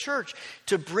mission of the church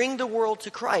to bring the world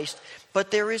to Christ.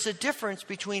 But there is a difference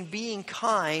between being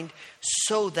kind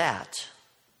so that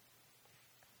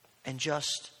and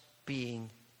just being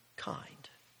kind.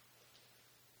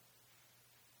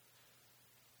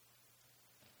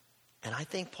 And I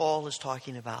think Paul is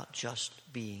talking about just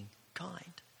being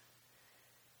kind.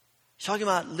 He's talking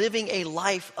about living a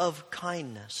life of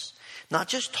kindness. Not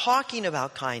just talking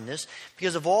about kindness,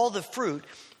 because of all the fruit,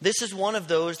 this is one of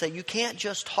those that you can't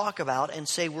just talk about and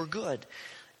say we're good.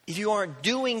 If you aren't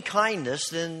doing kindness,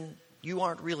 then you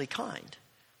aren't really kind.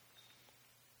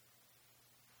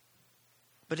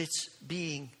 But it's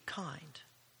being kind.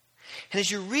 And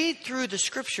as you read through the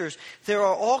scriptures, there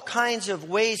are all kinds of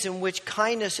ways in which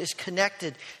kindness is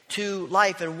connected to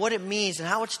life and what it means and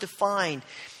how it's defined.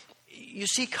 You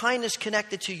see kindness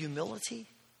connected to humility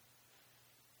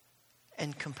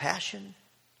and compassion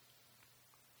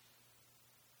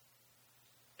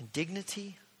and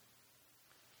dignity,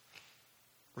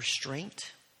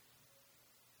 restraint,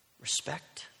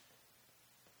 respect.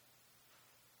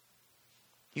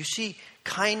 You see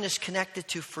kindness connected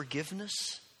to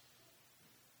forgiveness,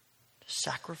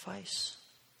 sacrifice.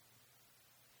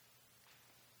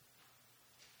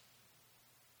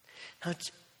 Now,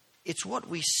 it's what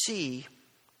we see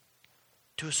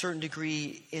to a certain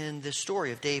degree in this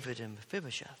story of David and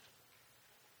Mephibosheth.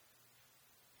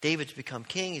 David's become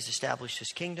king. He's established his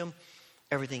kingdom.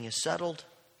 Everything is settled.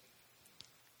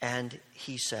 And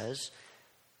he says,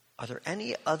 are there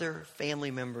any other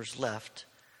family members left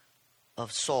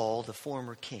of Saul, the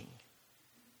former king?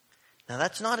 Now,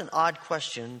 that's not an odd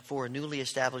question for a newly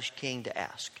established king to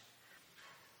ask.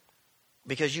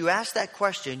 Because you ask that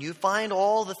question, you find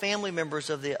all the family members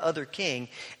of the other king,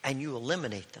 and you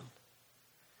eliminate them.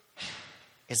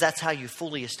 Because that's how you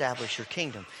fully establish your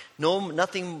kingdom. No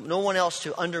one else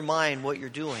to undermine what you're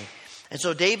doing. And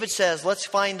so David says, let's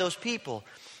find those people.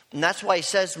 And that's why he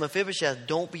says to Mephibosheth,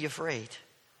 don't be afraid.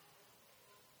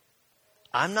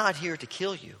 I'm not here to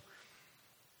kill you.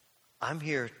 I'm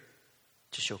here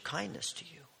to show kindness to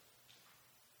you.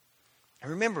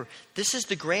 And remember, this is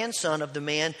the grandson of the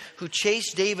man who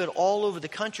chased David all over the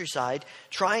countryside,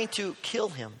 trying to kill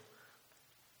him.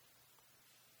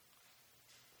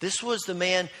 This was the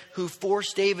man who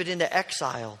forced David into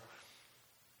exile.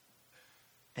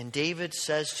 And David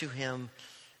says to him,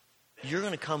 you're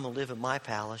going to come and live at my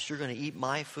palace. You're going to eat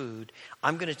my food.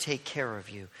 I'm going to take care of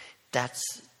you. That's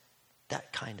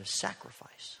that kind of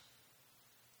sacrifice.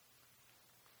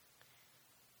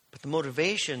 But the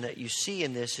motivation that you see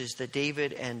in this is that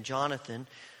David and Jonathan,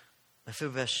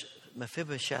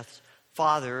 Mephibosheth's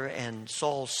father and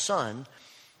Saul's son,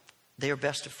 they are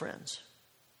best of friends.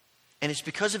 And it's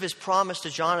because of his promise to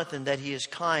Jonathan that he is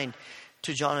kind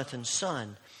to Jonathan's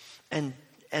son. And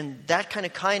that kind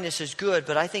of kindness is good,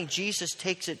 but I think Jesus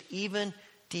takes it even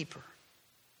deeper.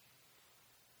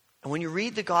 And when you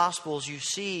read the Gospels, you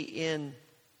see in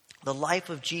the life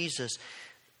of Jesus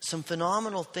some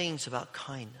phenomenal things about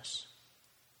kindness.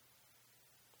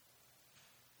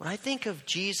 When I think of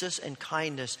Jesus and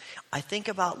kindness, I think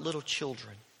about little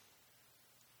children.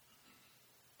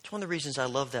 It's one of the reasons I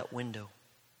love that window.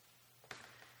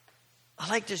 I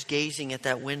like just gazing at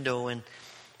that window, and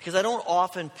because I don't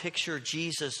often picture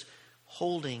Jesus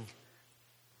holding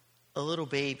a little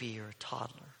baby or a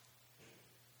toddler.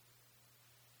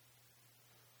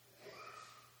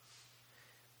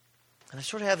 And I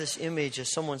sort of have this image,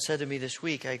 as someone said to me this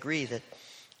week, I agree, that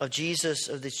of Jesus,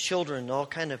 of these children, all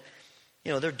kind of,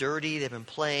 they're dirty, they've been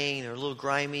playing, they're a little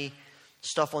grimy,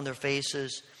 stuff on their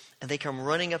faces, and they come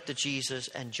running up to Jesus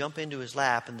and jump into his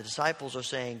lap, and the disciples are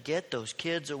saying, get those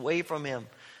kids away from him.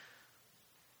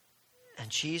 And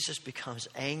Jesus becomes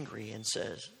angry and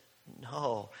says,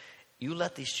 no, you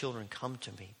let these children come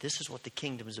to me. This is what the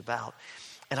kingdom is about.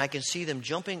 And I can see them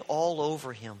jumping all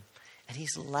over him, and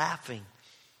he's laughing.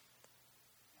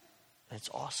 And it's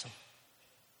awesome.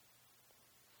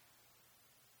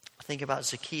 I think about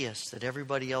Zacchaeus, that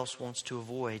everybody else wants to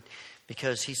avoid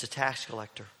because he's a tax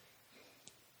collector.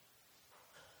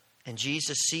 And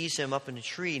Jesus sees him up in a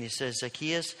tree and he says,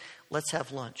 Zacchaeus, let's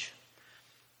have lunch.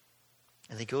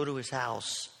 And they go to his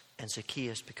house, and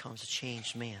Zacchaeus becomes a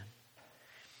changed man.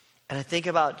 And I think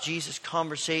about Jesus'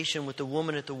 conversation with the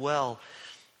woman at the well.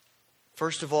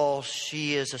 First of all,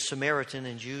 she is a Samaritan,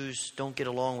 and Jews don't get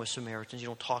along with Samaritans. You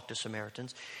don't talk to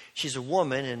Samaritans. She's a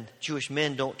woman, and Jewish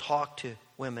men don't talk to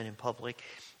women in public.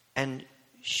 And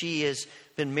she has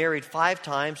been married 5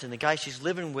 times, and the guy she's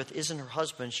living with isn't her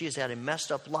husband. She has had a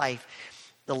messed up life.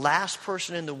 The last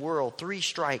person in the world, 3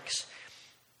 strikes.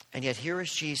 And yet here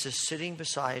is Jesus sitting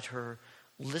beside her,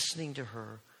 listening to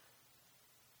her,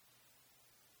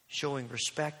 showing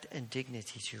respect and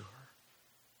dignity to her.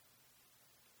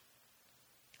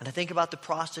 And I think about the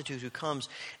prostitute who comes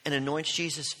and anoints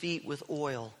Jesus' feet with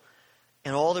oil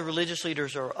And all the religious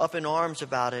leaders are up in arms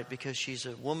about it because she's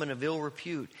a woman of ill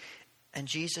repute. And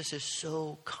Jesus is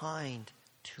so kind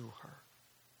to her.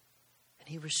 And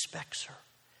he respects her.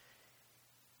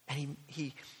 And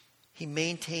he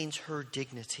maintains her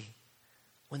dignity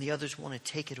when the others want to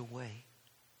take it away.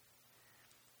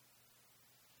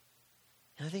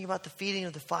 And I think about the feeding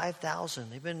of the 5,000.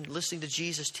 They've been listening to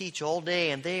Jesus teach all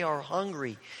day and they are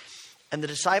hungry. And the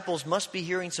disciples must be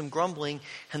hearing some grumbling.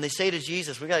 And they say to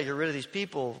Jesus, we got to get rid of these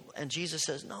people. And Jesus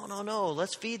says, no,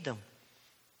 let's feed them.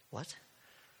 What?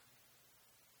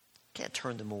 Can't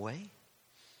turn them away.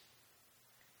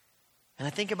 And I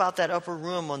think about that upper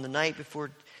room on the night before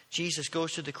Jesus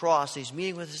goes to the cross. He's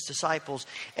meeting with his disciples.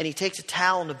 And he takes a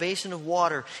towel and a basin of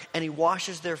water. And he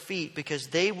washes their feet because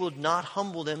they would not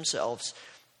humble themselves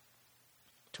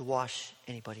to wash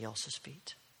anybody else's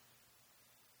feet.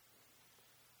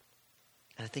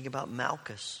 And I think about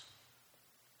Malchus.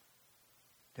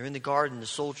 They're in the garden. The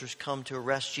soldiers come to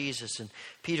arrest Jesus. And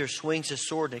Peter swings his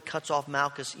sword and it cuts off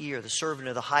Malchus' ear, the servant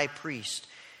of the high priest,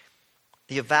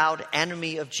 the avowed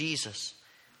enemy of Jesus.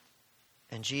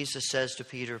 And Jesus says to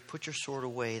Peter, put your sword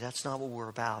away. That's not what we're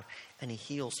about. And he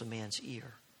heals the man's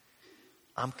ear.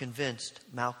 I'm convinced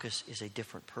Malchus is a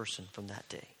different person from that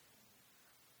day.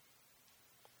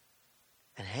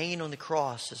 And hanging on the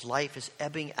cross, as life is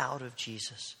ebbing out of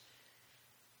Jesus,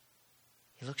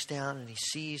 he looks down and he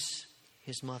sees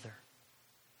his mother.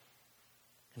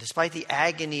 And despite the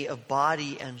agony of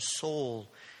body and soul,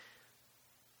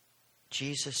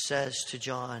 Jesus says to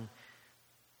John,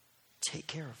 take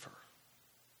care of her.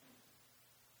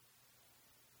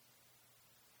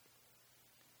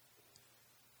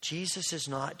 Jesus is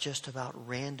not just about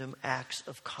random acts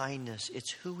of kindness.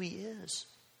 It's who he is.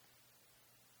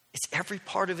 It's every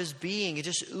part of his being. It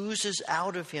just oozes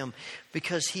out of him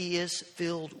because he is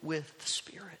filled with the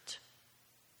Spirit.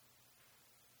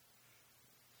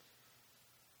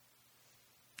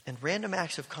 And random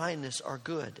acts of kindness are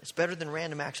good. It's better than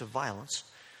random acts of violence.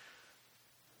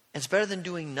 It's better than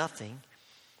doing nothing.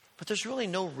 But there's really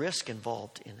no risk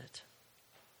involved in it.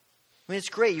 I mean, it's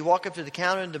great. You walk up to the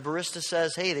counter and the barista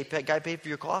says, hey, the guy paid for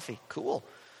your coffee. Cool.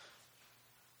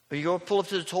 Or you go pull up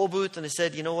to the toll booth and they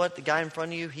said, you know what? The guy in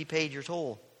front of you, he paid your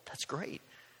toll. That's great.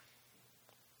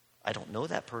 I don't know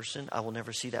that person. I will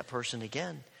never see that person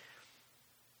again.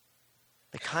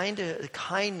 The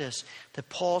kindness that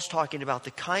Paul's talking about,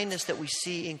 the kindness that we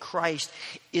see in Christ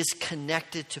is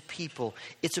connected to people.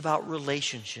 It's about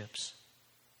relationships.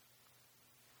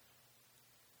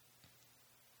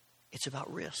 It's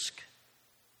about risk.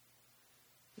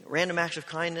 Random acts of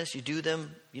kindness, you do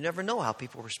them, you never know how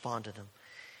people respond to them.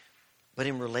 But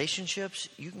in relationships,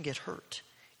 you can get hurt.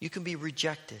 You can be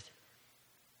rejected.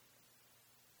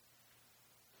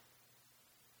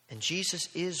 And Jesus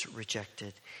is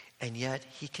rejected, and yet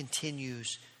he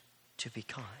continues to be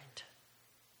kind.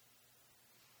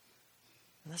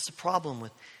 And that's the problem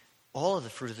with all of the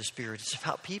fruit of the Spirit. It's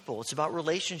about people. It's about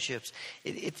relationships.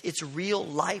 It's real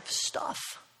life stuff.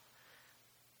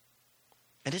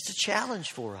 And it's a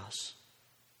challenge for us.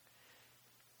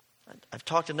 I've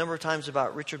talked a number of times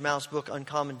about Richard Mouw's book,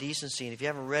 Uncommon Decency, and if you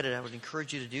haven't read it, I would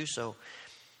encourage you to do so.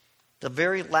 The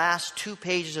very last 2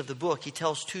 pages of the book, he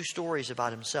tells 2 stories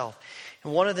about himself.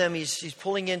 And one of them, he's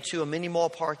pulling into a mini mall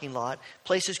parking lot,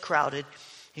 place is crowded,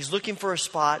 he's looking for a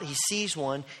spot, he sees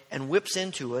one and whips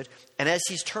into it, and as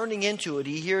he's turning into it,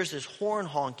 he hears this horn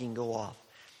honking go off.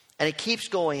 And it keeps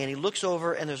going, and he looks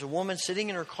over, and there's a woman sitting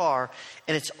in her car,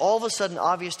 and it's all of a sudden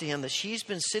obvious to him that she's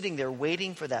been sitting there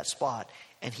waiting for that spot,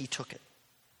 and he took it.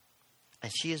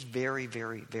 And she is very,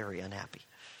 very, very unhappy.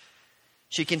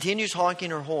 She continues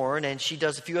honking her horn, and she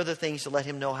does a few other things to let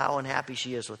him know how unhappy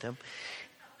she is with him.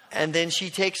 And then she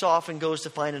takes off and goes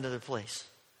to find another place.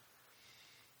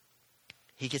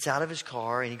 He gets out of his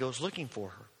car, and he goes looking for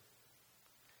her.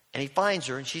 And he finds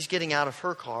her, and she's getting out of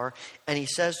her car, and he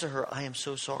says to her, I am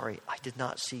so sorry. I did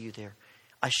not see you there.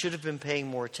 I should have been paying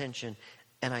more attention,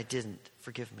 and I didn't.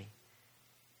 Forgive me.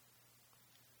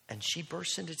 And she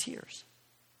bursts into tears.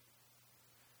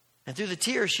 And through the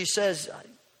tears, she says,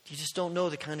 you just don't know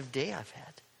the kind of day I've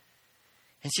had.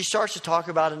 And she starts to talk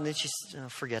about it, and then she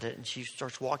says, forget it. And she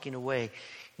starts walking away.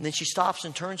 And then she stops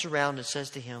and turns around and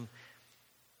says to him,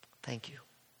 thank you.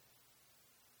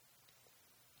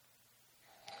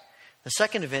 The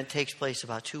second event takes place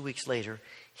about 2 weeks later.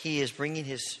 He is bringing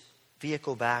his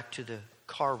vehicle back to the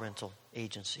car rental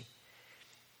agency.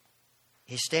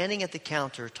 He's standing at the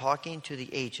counter talking to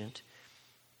the agent,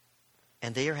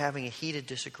 and they are having a heated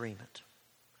disagreement.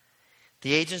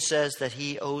 The agent says that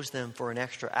he owes them for an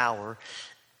extra hour,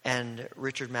 and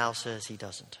Richard Mouw says he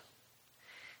doesn't.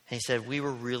 And he said, we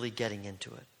were really getting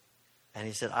into it. And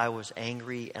he said, I was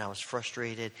angry and I was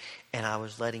frustrated and I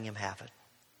was letting him have it.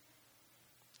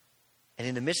 And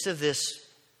in the midst of this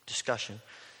discussion,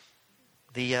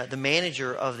 the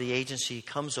manager of the agency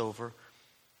comes over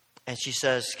and she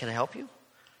says, can I help you?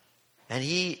 And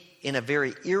he, in a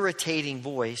very irritating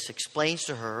voice, explains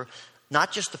to her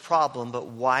not just the problem, but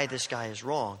why this guy is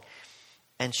wrong.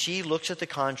 And she looks at the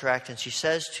contract and she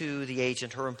says to the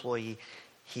agent, her employee,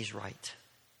 he's right.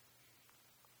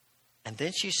 And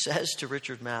then she says to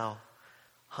Richard Mouw,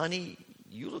 honey,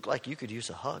 you look like you could use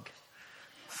a hug.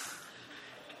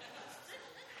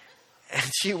 And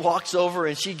she walks over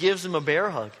and she gives him a bear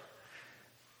hug.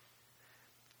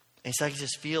 And it's like I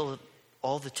just feel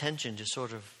all the tension just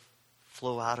sort of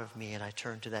flow out of me. And I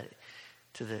turn to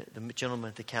the gentleman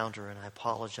at the counter and I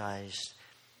apologized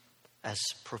as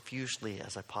profusely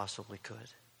as I possibly could.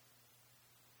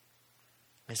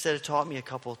 Instead, it taught me a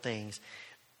couple of things.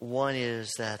 One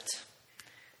is that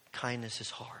kindness is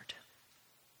hard.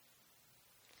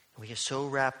 We get so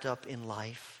wrapped up in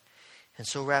life and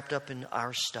so wrapped up in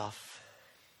our stuff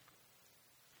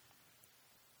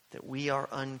that we are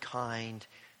unkind,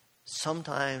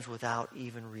 sometimes without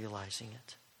even realizing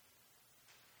it.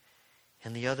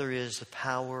 And the other is the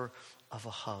power of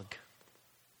a hug.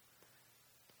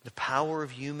 The power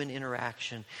of human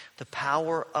interaction. The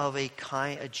power of a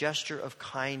gesture of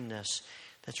kindness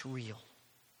that's real.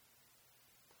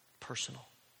 Personal.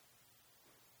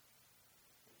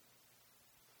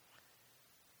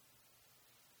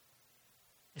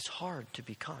 It's hard to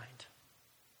be kind.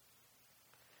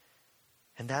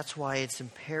 And that's why it's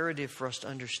imperative for us to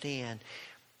understand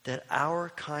that our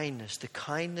kindness, the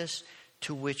kindness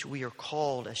to which we are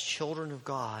called as children of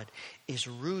God, is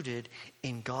rooted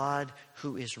in God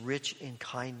who is rich in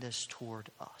kindness toward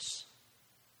us.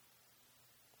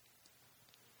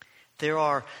 There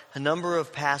are a number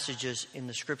of passages in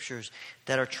the Scriptures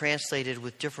that are translated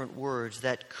with different words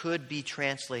that could be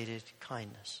translated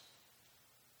kindness.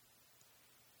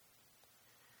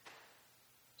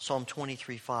 Psalm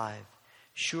 23:5,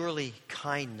 surely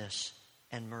kindness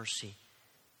and mercy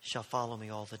shall follow me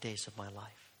all the days of my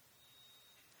life.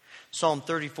 Psalm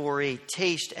 34:8,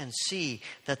 taste and see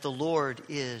that the Lord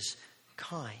is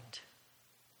kind.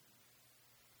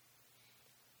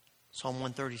 Psalm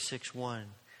 136:1,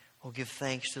 oh, give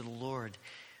thanks to the Lord,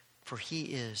 for he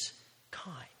is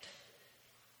kind.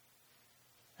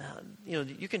 Now,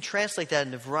 you can translate that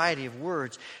in a variety of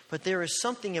words, but there is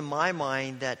something in my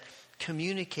mind that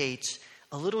communicates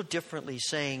a little differently,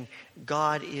 saying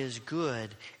God is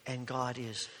good and God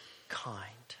is kind.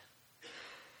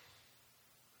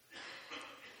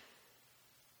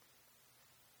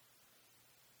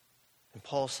 And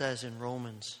Paul says in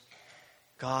Romans,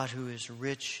 God who is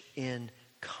rich in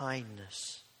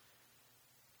kindness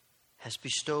has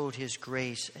bestowed his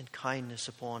grace and kindness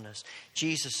upon us.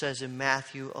 Jesus says in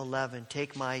Matthew 11,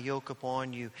 take my yoke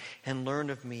upon you and learn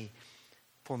of me,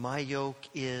 for my yoke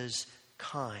is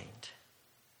kind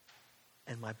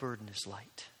and my burden is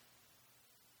light.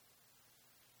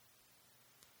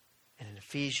 And in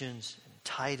Ephesians and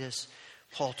Titus,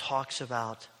 Paul talks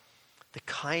about the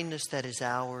kindness that is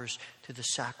ours through the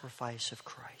sacrifice of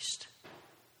Christ.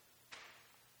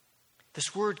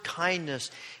 This word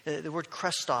kindness, the word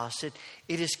Christos, it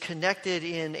is connected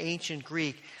in ancient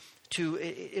Greek to,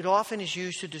 it often is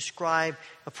used to describe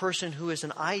a person who is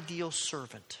an ideal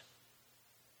servant.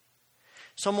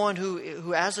 Someone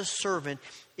who as a servant,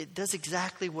 it does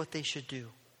exactly what they should do.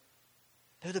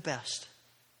 They're the best.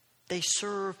 They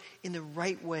serve in the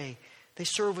right way. They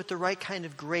serve with the right kind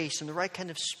of grace and the right kind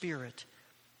of spirit.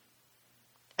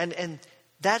 And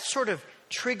that sort of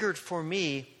triggered for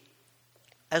me,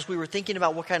 as we were thinking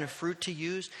about what kind of fruit to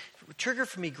use, it triggered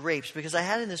for me grapes, because I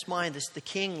had in this mind the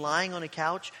king lying on a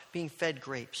couch being fed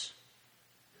grapes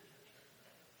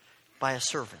by a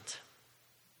servant.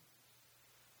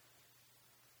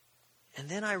 And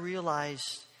then I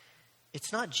realized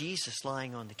it's not Jesus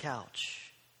lying on the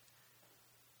couch.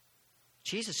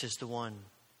 Jesus is the one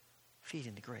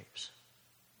feeding the grapes.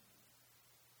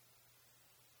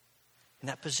 In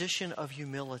that position of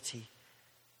humility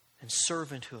and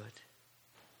servanthood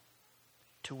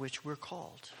to which we're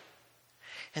called.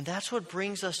 And that's what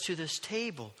brings us to this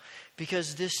table,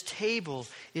 because this table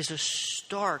is a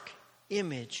stark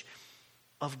image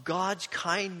of God's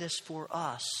kindness for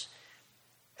us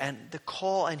and the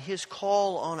call and his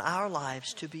call on our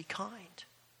lives to be kind.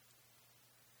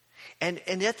 And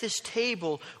at this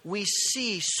table, we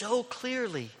see so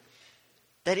clearly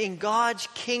that in God's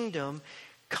kingdom,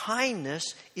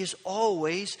 kindness is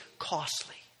always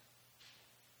costly.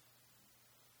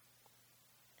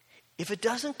 If it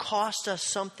doesn't cost us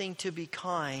something to be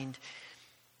kind,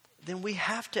 then we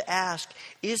have to ask,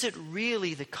 is it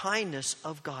really the kindness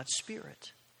of God's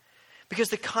Spirit? Because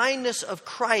the kindness of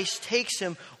Christ takes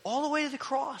him all the way to the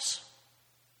cross.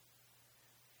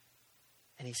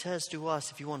 And he says to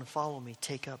us, if you want to follow me,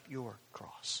 take up your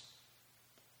cross.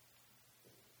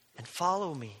 And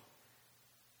follow me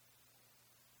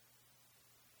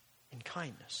in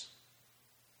kindness,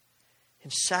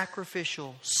 in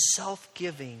sacrificial,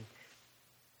 self-giving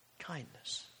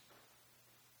kindness.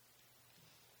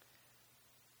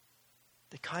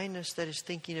 The kindness that is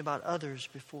thinking about others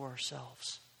before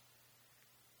ourselves.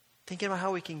 Thinking about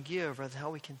how we can give rather than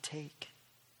how we can take.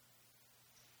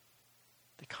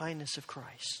 The kindness of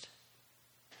Christ.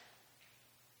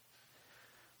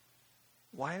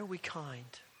 Why are we kind?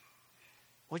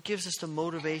 What gives us the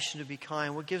motivation to be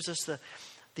kind? What gives us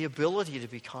the ability to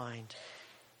be kind?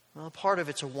 Well, part of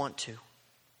it's a want to.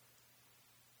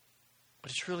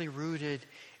 But it's really rooted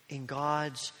in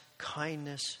God's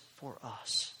kindness for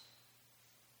us.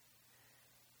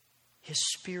 His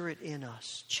Spirit in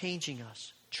us, changing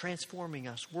us, transforming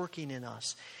us, working in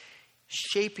us,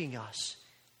 shaping us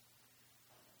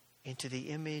into the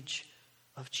image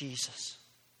of Jesus,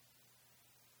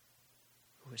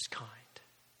 who is kind.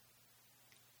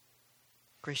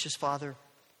 Gracious Father,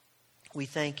 we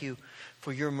thank you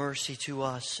for your mercy to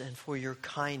us and for your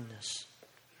kindness.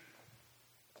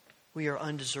 We are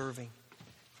undeserving.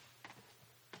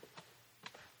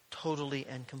 Totally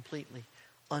and completely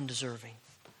undeserving.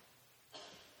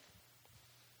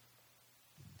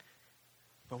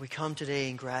 But we come today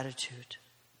in gratitude.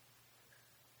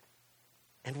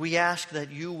 And we ask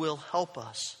that you will help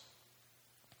us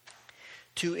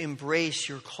to embrace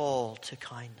your call to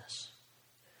kindness.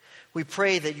 We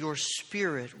pray that your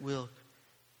Spirit will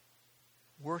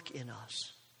work in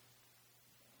us,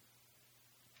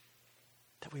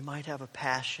 that we might have a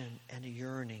passion and a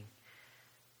yearning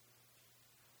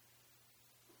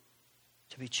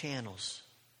to be channels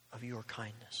of your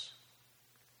kindness.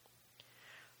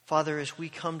 Father, as we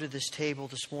come to this table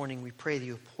this morning, we pray that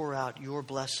you pour out your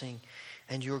blessing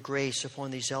and your grace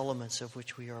upon these elements of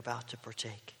which we are about to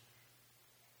partake.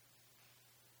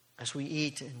 As we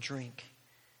eat and drink,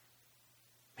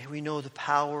 may we know the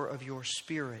power of your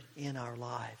Spirit in our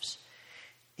lives,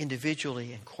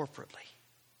 individually and corporately.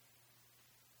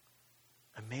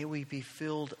 And may we be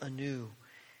filled anew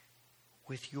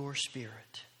with your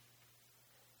Spirit.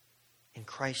 In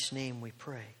Christ's name we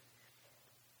pray.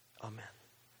 Amen.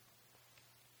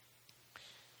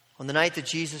 On the night that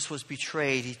Jesus was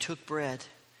betrayed, he took bread.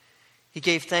 He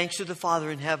gave thanks to the Father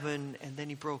in heaven, and then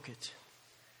he broke it.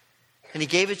 And he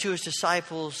gave it to his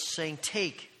disciples, saying,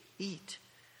 "Take, eat.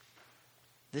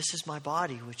 This is my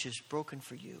body, which is broken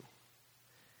for you.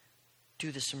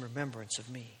 Do this in remembrance of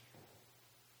me."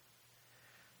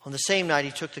 On the same night,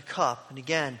 he took the cup, and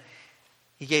again,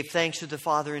 he gave thanks to the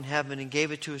Father in heaven and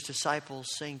gave it to his disciples,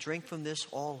 saying, "Drink from this,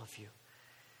 all of you.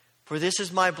 For this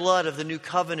is my blood of the new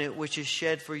covenant, which is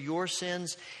shed for your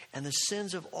sins and the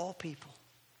sins of all people.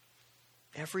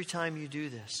 Every time you do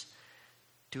this,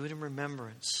 do it in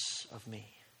remembrance of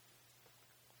me."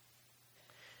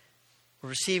 We're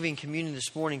receiving communion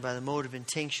this morning by the mode of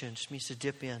intinction. It just means to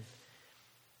dip in.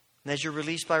 And as you're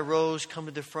released by rows, come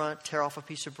to the front, tear off a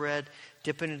piece of bread,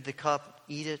 dip it into the cup,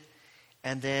 eat it,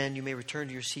 and then you may return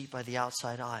to your seat by the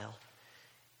outside aisle.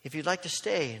 If you'd like to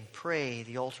stay and pray,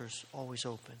 the altar's always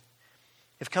open.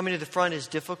 If coming to the front is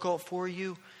difficult for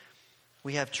you,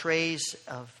 we have trays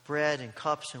of bread and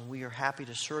cups, and we are happy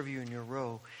to serve you in your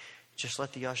row. Just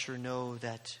let the usher know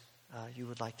that you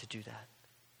would like to do that.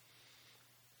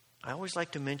 I always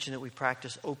like to mention that we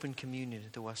practice open communion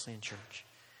at the Wesleyan Church.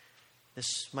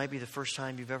 This might be the first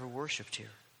time you've ever worshiped here.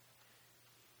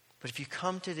 But if you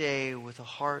come today with a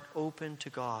heart open to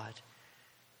God,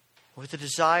 with a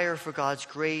desire for God's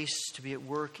grace to be at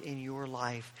work in your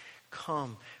life,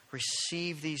 come,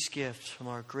 receive these gifts from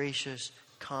our gracious,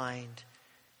 kind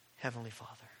Heavenly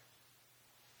Father.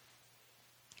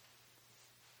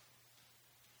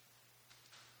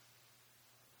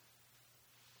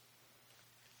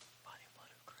 Body and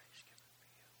blood of Christ, given for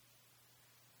you.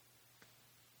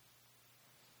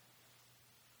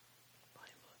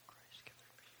 Body and blood of Christ, given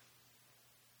for you.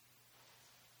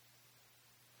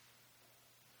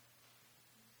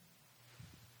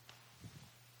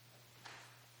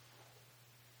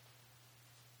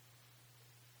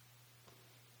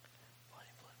 Body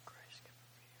and blood of Christ, given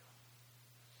for you.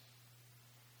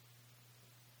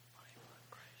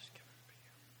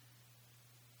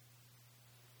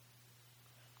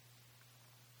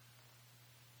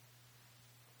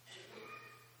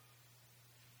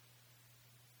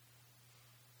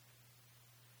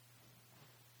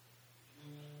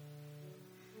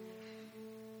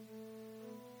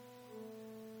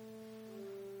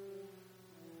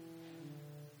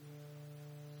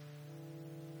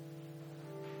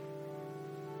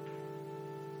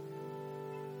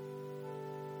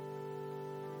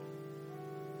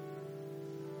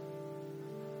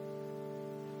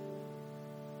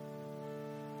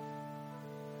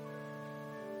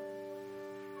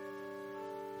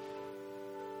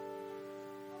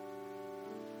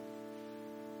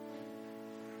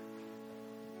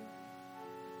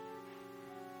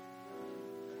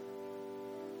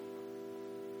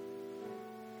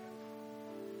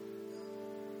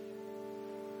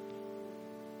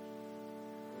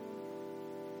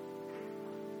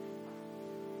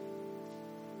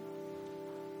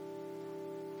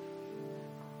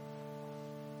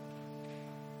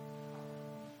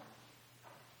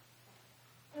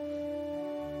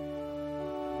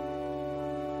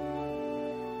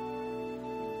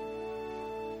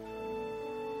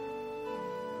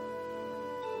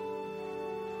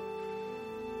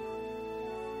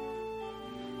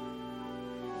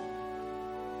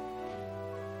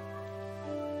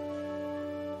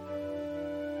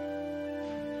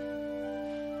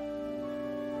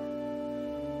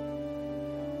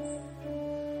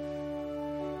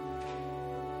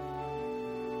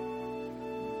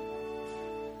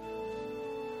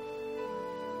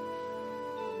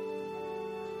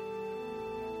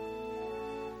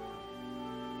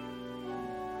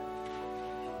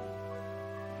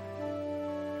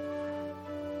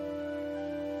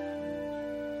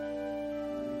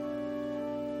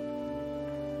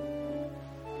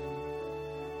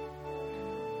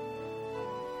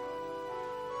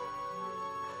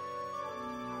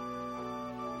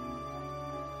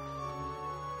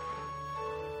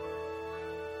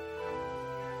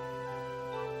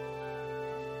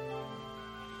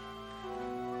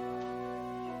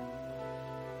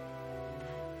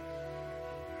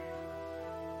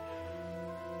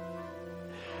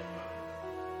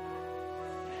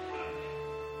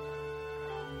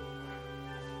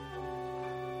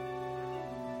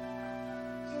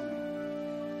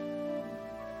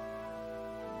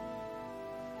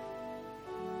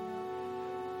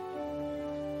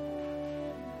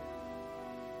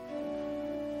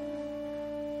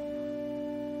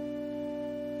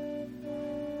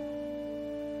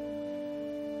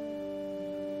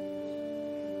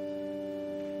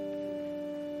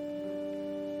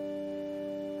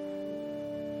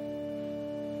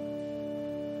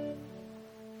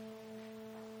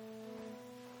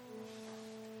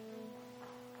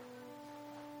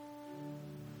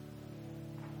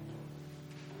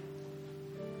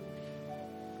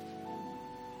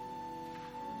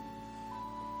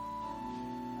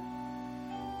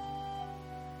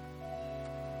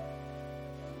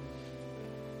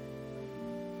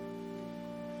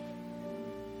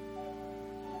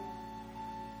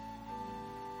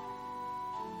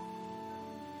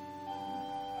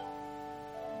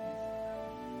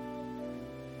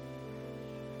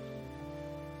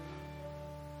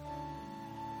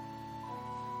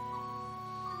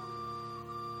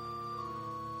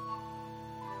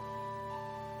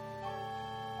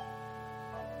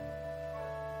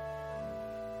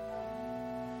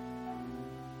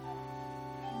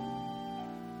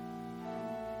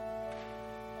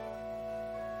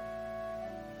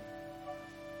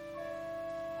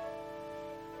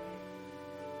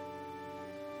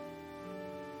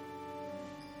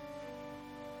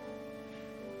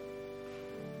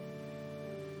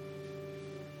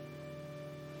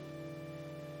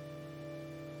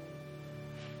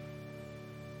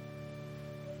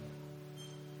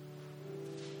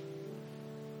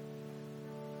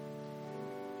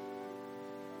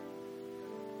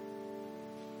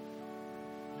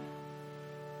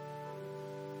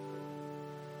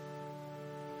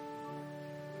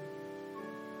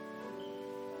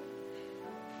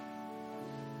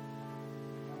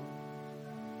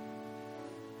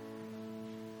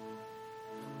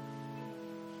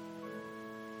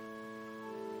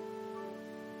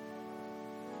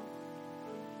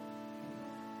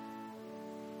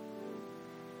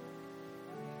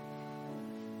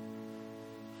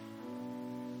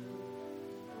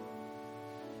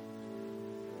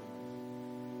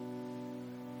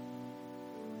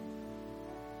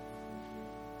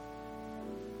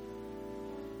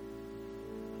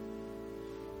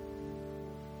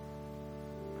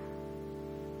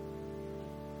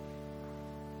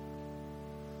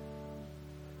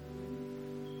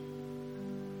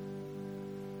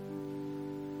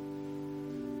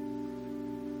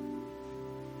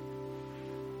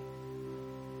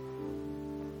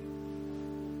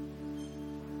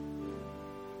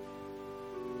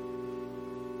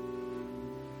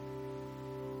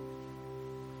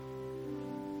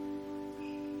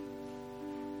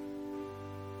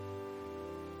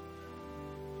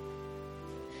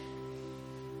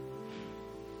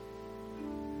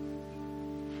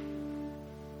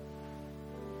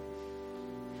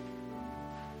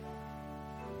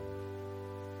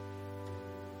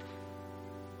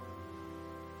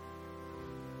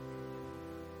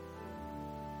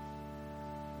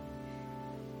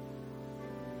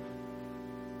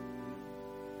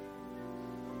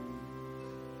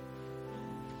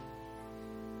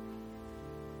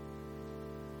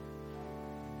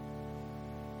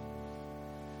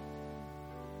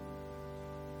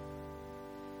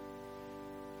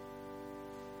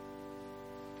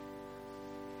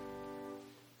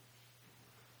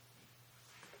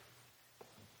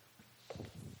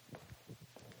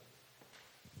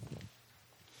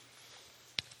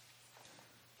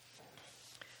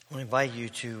 I want to invite you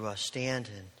to stand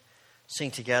and sing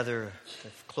together the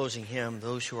closing hymn,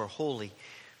 Those Who Are Holy,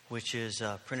 which is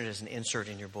printed as an insert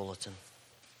in your bulletin.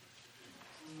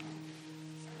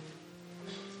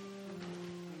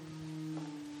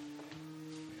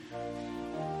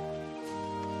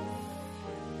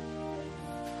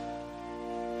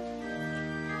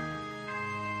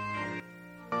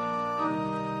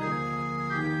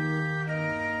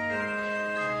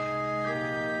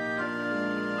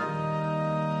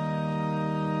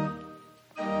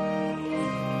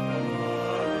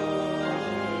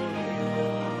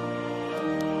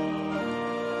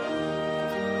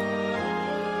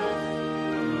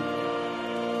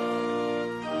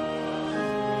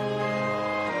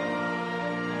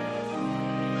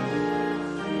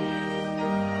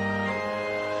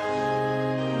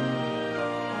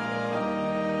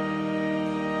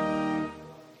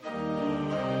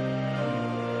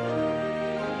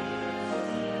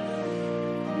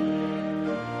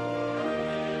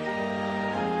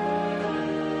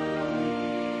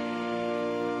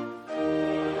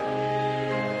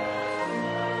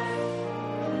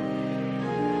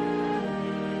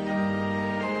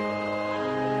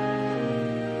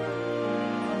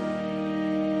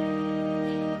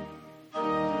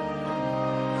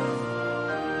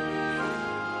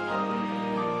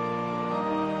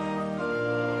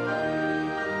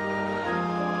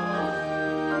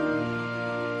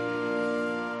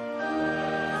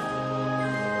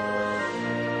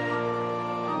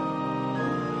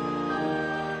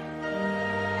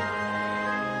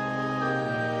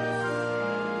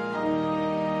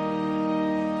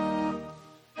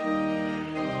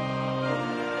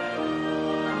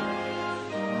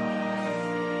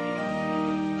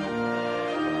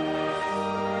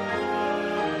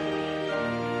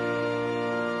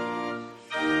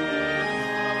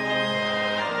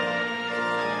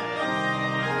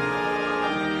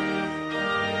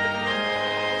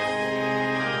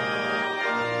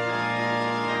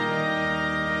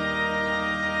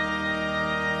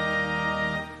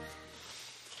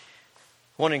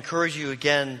 I want to encourage you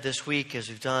again this week, as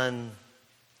we've done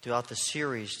throughout the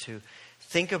series, to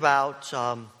think about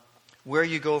where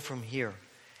you go from here.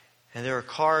 And there are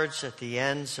cards at the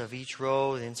ends of each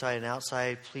row, the inside and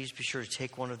outside. Please be sure to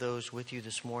take one of those with you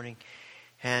this morning.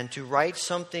 And to write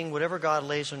something, whatever God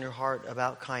lays on your heart,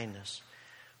 about kindness.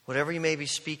 Whatever He may be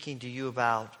speaking to you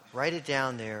about, write it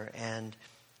down there and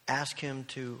ask Him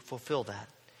to fulfill that.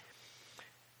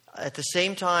 At the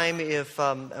same time,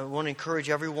 I want to encourage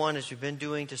everyone, as we've been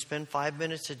doing, to spend 5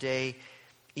 minutes a day,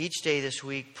 each day this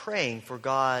week, praying for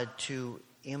God to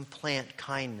implant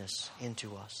kindness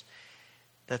into us.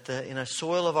 That in a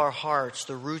soil of our hearts,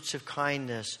 the roots of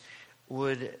kindness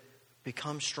would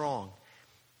become strong,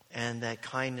 and that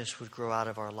kindness would grow out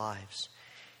of our lives.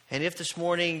 And if this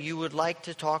morning you would like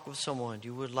to talk with someone,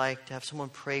 you would like to have someone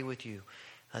pray with you,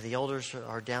 the elders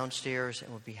are downstairs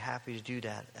and would be happy to do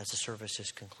that as the service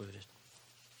is concluded.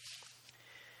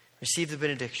 Receive the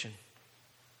benediction.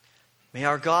 May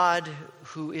our God,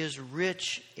 who is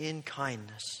rich in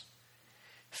kindness,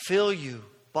 fill you,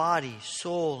 body,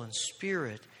 soul, and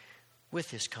spirit,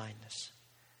 with His kindness,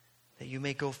 that you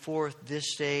may go forth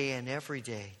this day and every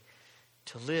day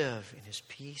to live in His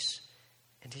peace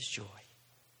and His joy.